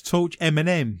Olympics torch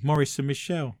M&M, Morris and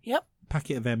Michelle. Yep.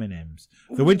 Packet of M&Ms.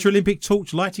 The Winter Olympic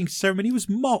torch lighting ceremony was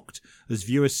mocked as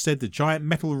viewers said the giant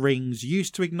metal rings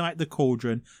used to ignite the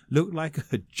cauldron looked like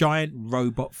a giant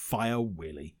robot Fire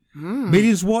Willy.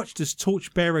 Millions watched as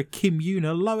torchbearer Kim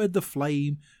Yuna lowered the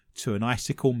flame to an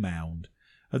icicle mound.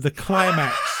 At the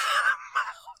climax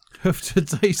of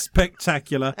today's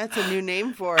spectacular That's a new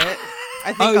name for it.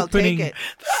 I think I'll take opening it.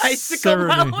 Icicle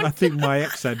ceremony. mound. I think my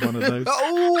ex had one of those.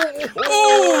 Oh!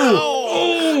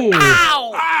 Oh!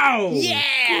 Ow! Ow!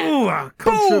 Yeah! Ooh,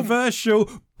 controversial.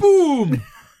 Boom!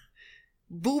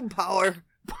 Boob power.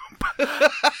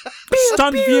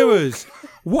 Stunned viewers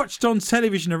watched on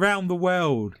television around the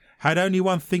world had only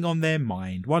one thing on their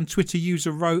mind. One Twitter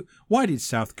user wrote, "Why did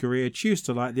South Korea choose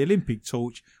to light the Olympic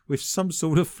torch with some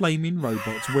sort of flaming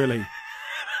robot Willy?"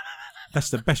 That's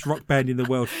the best rock band in the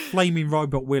world, Flaming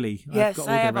Robot Willy. Yes, got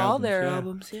I have all albums, their yeah.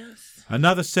 albums, yes.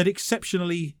 Another said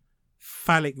exceptionally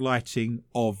phallic lighting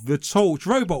of the torch.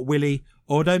 Robot Willy,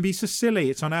 or don't be so silly.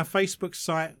 It's on our Facebook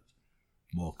site.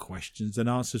 More questions than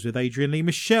answers with Adrian Lee.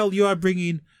 Michelle, you are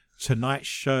bringing tonight's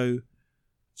show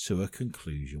to a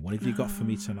conclusion. What have you got for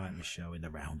me tonight, Michelle, in the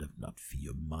round of Nut for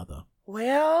Your Mother?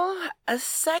 Well, a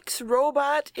sex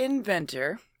robot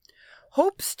inventor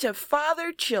hopes to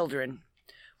father children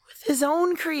with his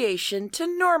own creation to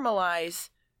normalize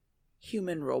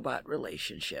human-robot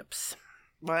relationships.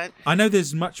 What? I know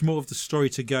there's much more of the story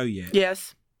to go yet.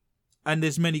 Yes. And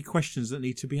there's many questions that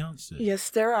need to be answered. Yes,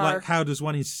 there are. Like, how does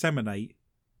one inseminate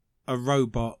a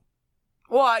robot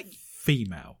Well,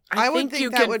 female? I would think think you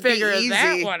that can would be figure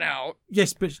that easy. one out.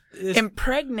 Yes, but... there's-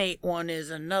 Impregnate one is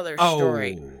another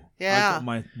story. Yeah. I got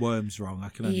my worms wrong. I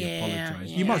can only Yeah, apologise.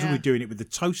 You might as well yeah. be doing it with the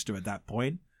toaster at that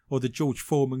point, or the George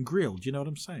Foreman grill. Do you know what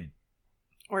I'm saying?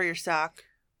 Or your sock.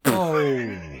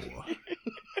 Oh.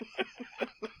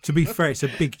 To be fair, it's a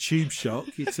big tube sock.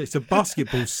 It's a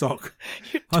basketball sock.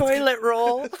 Your toilet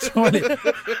roll. Toilet.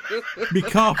 Me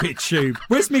carpet tube.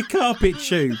 Where's me carpet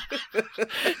tube?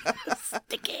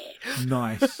 Sticky.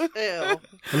 Nice. Ew.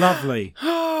 Lovely.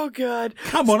 Oh, God.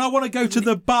 Come on, I want to go to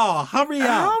the bar. Hurry All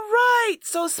up. right.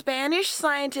 So Spanish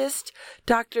scientist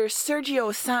Dr.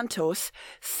 Sergio Santos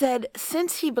said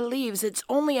since he believes it's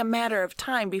only a matter of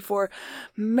time before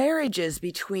marriages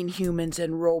between humans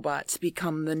and robots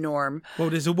become the norm. Well,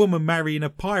 there's a woman marrying a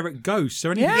pirate ghost,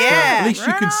 so anything Yeah. at least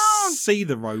you can Round. see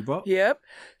the robot. Yep.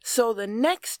 So the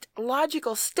next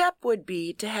logical step would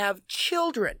be to have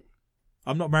children.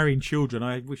 I'm not marrying children.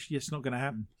 I wish it's not going to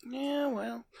happen. Yeah,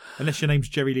 well. Unless your name's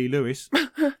Jerry Lee Lewis.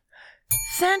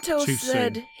 Santos Too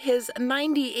said soon. his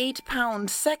 98-pound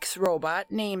sex robot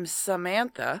named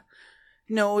Samantha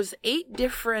knows 8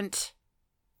 different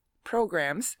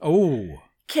programs, Oh.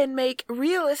 can make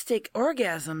realistic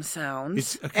orgasm sounds.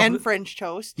 It's a couple And of- French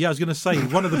toast. Yeah, I was going to say,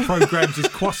 one of the programs is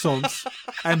croissants,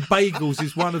 and bagels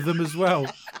is one of them as well.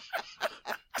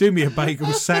 Do me a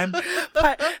bagel, Sam.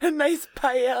 A nice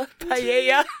paella.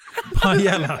 Paella.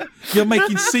 You're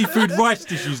making seafood rice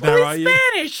dishes now, are you?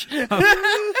 Spanish.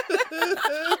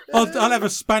 I'll have a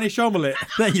Spanish omelette.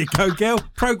 There you go, girl.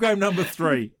 Program number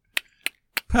 3.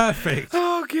 Perfect.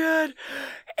 Oh, good.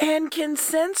 And can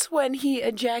sense when he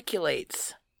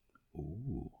ejaculates.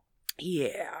 Ooh.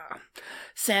 Yeah.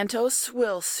 Santos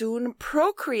will soon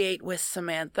procreate with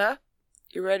Samantha.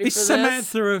 You ready Is for this?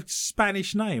 Samantha a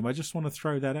Spanish name? I just want to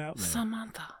throw that out there.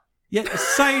 Samantha. Yeah,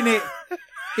 saying it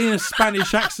in a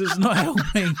Spanish accent's not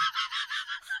helping.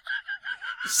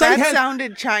 Say That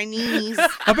sounded Chinese.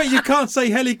 I bet you can't say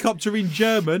helicopter in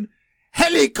German.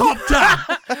 Helicopter!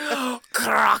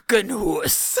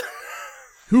 Krakenhus.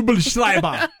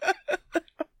 Hubelschreiber.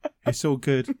 It's all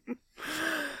good.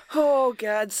 Oh,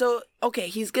 God. So, okay,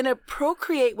 he's going to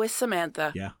procreate with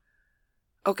Samantha. Yeah.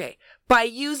 Okay. By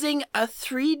using a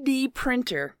 3D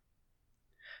printer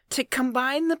to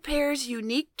combine the pair's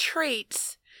unique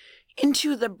traits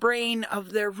into the brain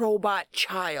of their robot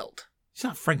child. It's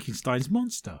not Frankenstein's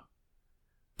monster.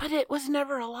 But it was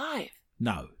never alive.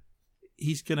 No.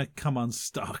 He's going to come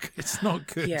unstuck. It's not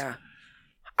good. Yeah.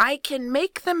 I can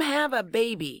make them have a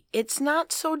baby. It's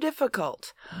not so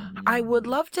difficult. I would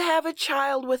love to have a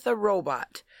child with a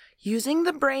robot. Using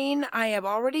the brain I have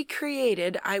already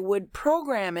created, I would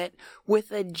program it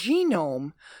with a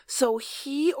genome so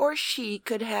he or she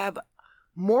could have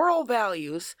moral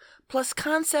values plus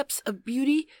concepts of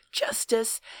beauty,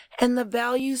 justice, and the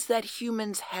values that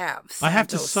humans have. I have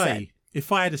to Santos say, said.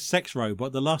 if I had a sex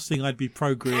robot, the last thing I'd be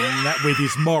programming that with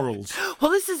is morals. Well,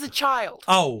 this is a child.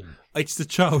 Oh, it's the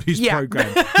child who's Yeah.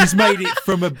 programmed. He's made it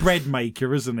from a bread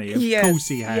maker, isn't he? Of course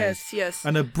he has. Yes.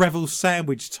 And a Breville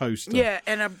sandwich toaster. Yeah,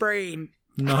 and a brain.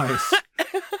 Nice.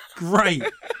 Great.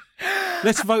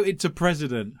 Let's vote it to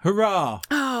president. Hurrah.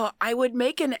 Oh, I would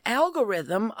make an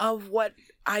algorithm of what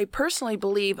I personally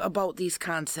believe about these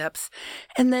concepts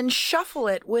and then shuffle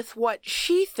it with what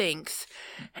she thinks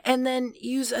and then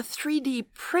use a 3D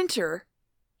printer,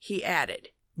 he added.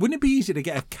 Wouldn't it be easy to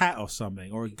get a cat or something,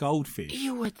 or a goldfish?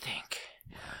 You would think.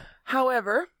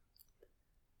 However,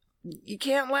 you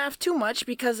can't laugh too much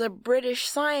because a British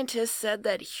scientist said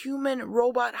that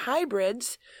human-robot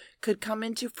hybrids could come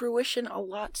into fruition a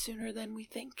lot sooner than we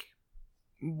think.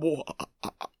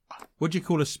 What do you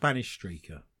call a Spanish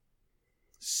streaker?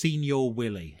 Senor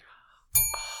Willy.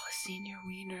 Oh, Senior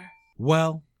Wiener.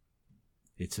 Well,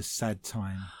 it's a sad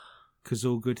time, 'cause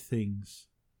all good things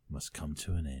must come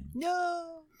to an end. No.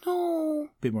 No.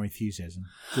 Bit more enthusiasm.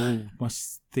 All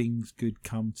must things good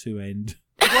come to end.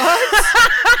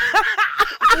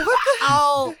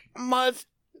 All must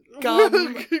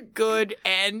come good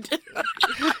end.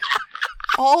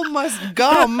 All must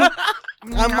gum.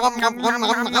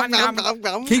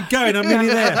 Keep going, I'm nearly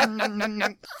there.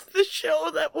 The show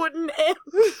that wouldn't end.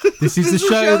 This is the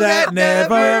show that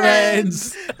never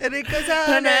ends. And it goes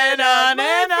on And on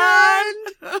and on.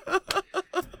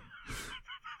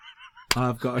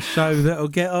 I've got a show that'll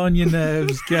get on your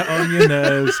nerves, get on your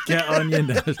nerves, get on your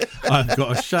nerves. I've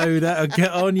got a show that'll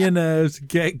get on your nerves,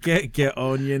 get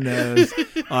on your nerves.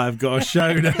 I've got a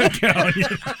show that'll get on your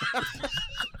nerves.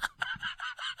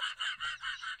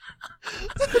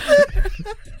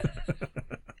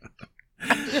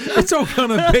 It's all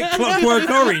gone a bit Clockwork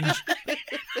Orange.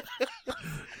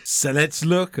 So let's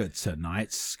look at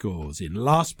tonight's scores. In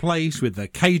last place with the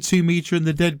K2 meter and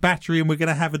the dead battery, and we're going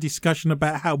to have a discussion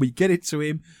about how we get it to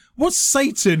him, was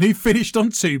Satan, who finished on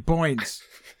 2 points.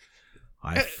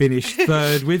 I finished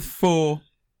third with 4.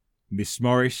 Miss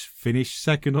Morris finished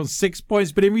second on 6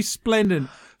 points, but in resplendent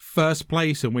first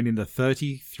place and winning the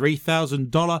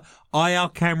 $33,000 IR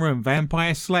camera and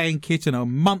vampire slaying kit and a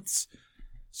month's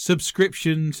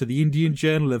subscription to the Indian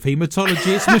Journal of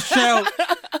Hematology. It's Michelle,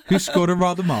 who scored a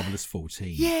rather marvellous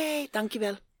 14. Yay, thank you,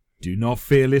 Bill. Do not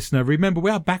fear, listener. Remember,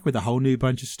 we are back with a whole new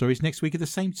bunch of stories next week at the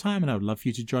same time, and I would love for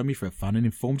you to join me for a fun and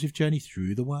informative journey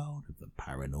through the world of the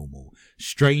paranormal,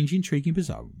 strange, intriguing,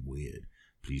 bizarre, and weird.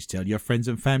 Please tell your friends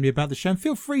and family about the show, and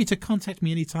feel free to contact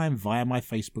me anytime via my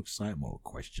Facebook site. More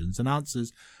questions and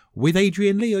answers with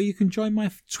Adrian Lee, or you can join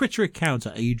my Twitter account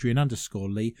at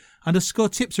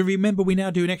Adrian_Lee_tips. And remember, we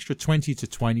now do an extra 20 to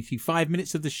 25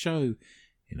 minutes of the show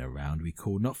in a round we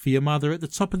call Not For Your Mother at the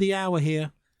top of the hour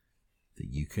here, that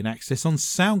you can access on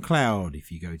SoundCloud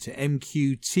if you go to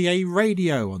MQTA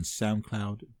Radio on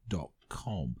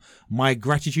SoundCloud.com. My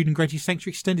gratitude and gratitude thanks are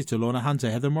extended to Lorna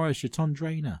Hunter, Heather Morris, Shaton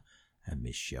Drainer, and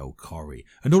Michelle Corrie,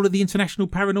 and all of the International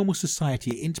Paranormal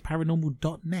Society at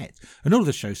intparanormal.net, and all of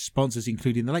the show's sponsors,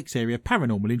 including the Lakes Area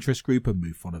Paranormal Interest Group and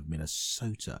MUFON of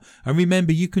Minnesota. And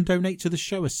remember, you can donate to the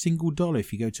show $1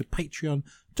 if you go to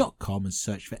patreon.com and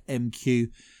search for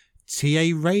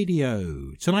MQTA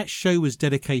Radio. Tonight's show was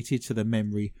dedicated to the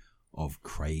memory of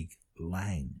Craig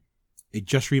Lang. It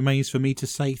just remains for me to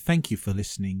say thank you for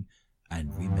listening,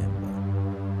 and remember,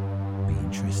 be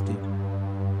interested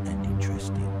and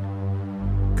interesting.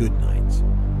 Good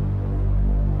night.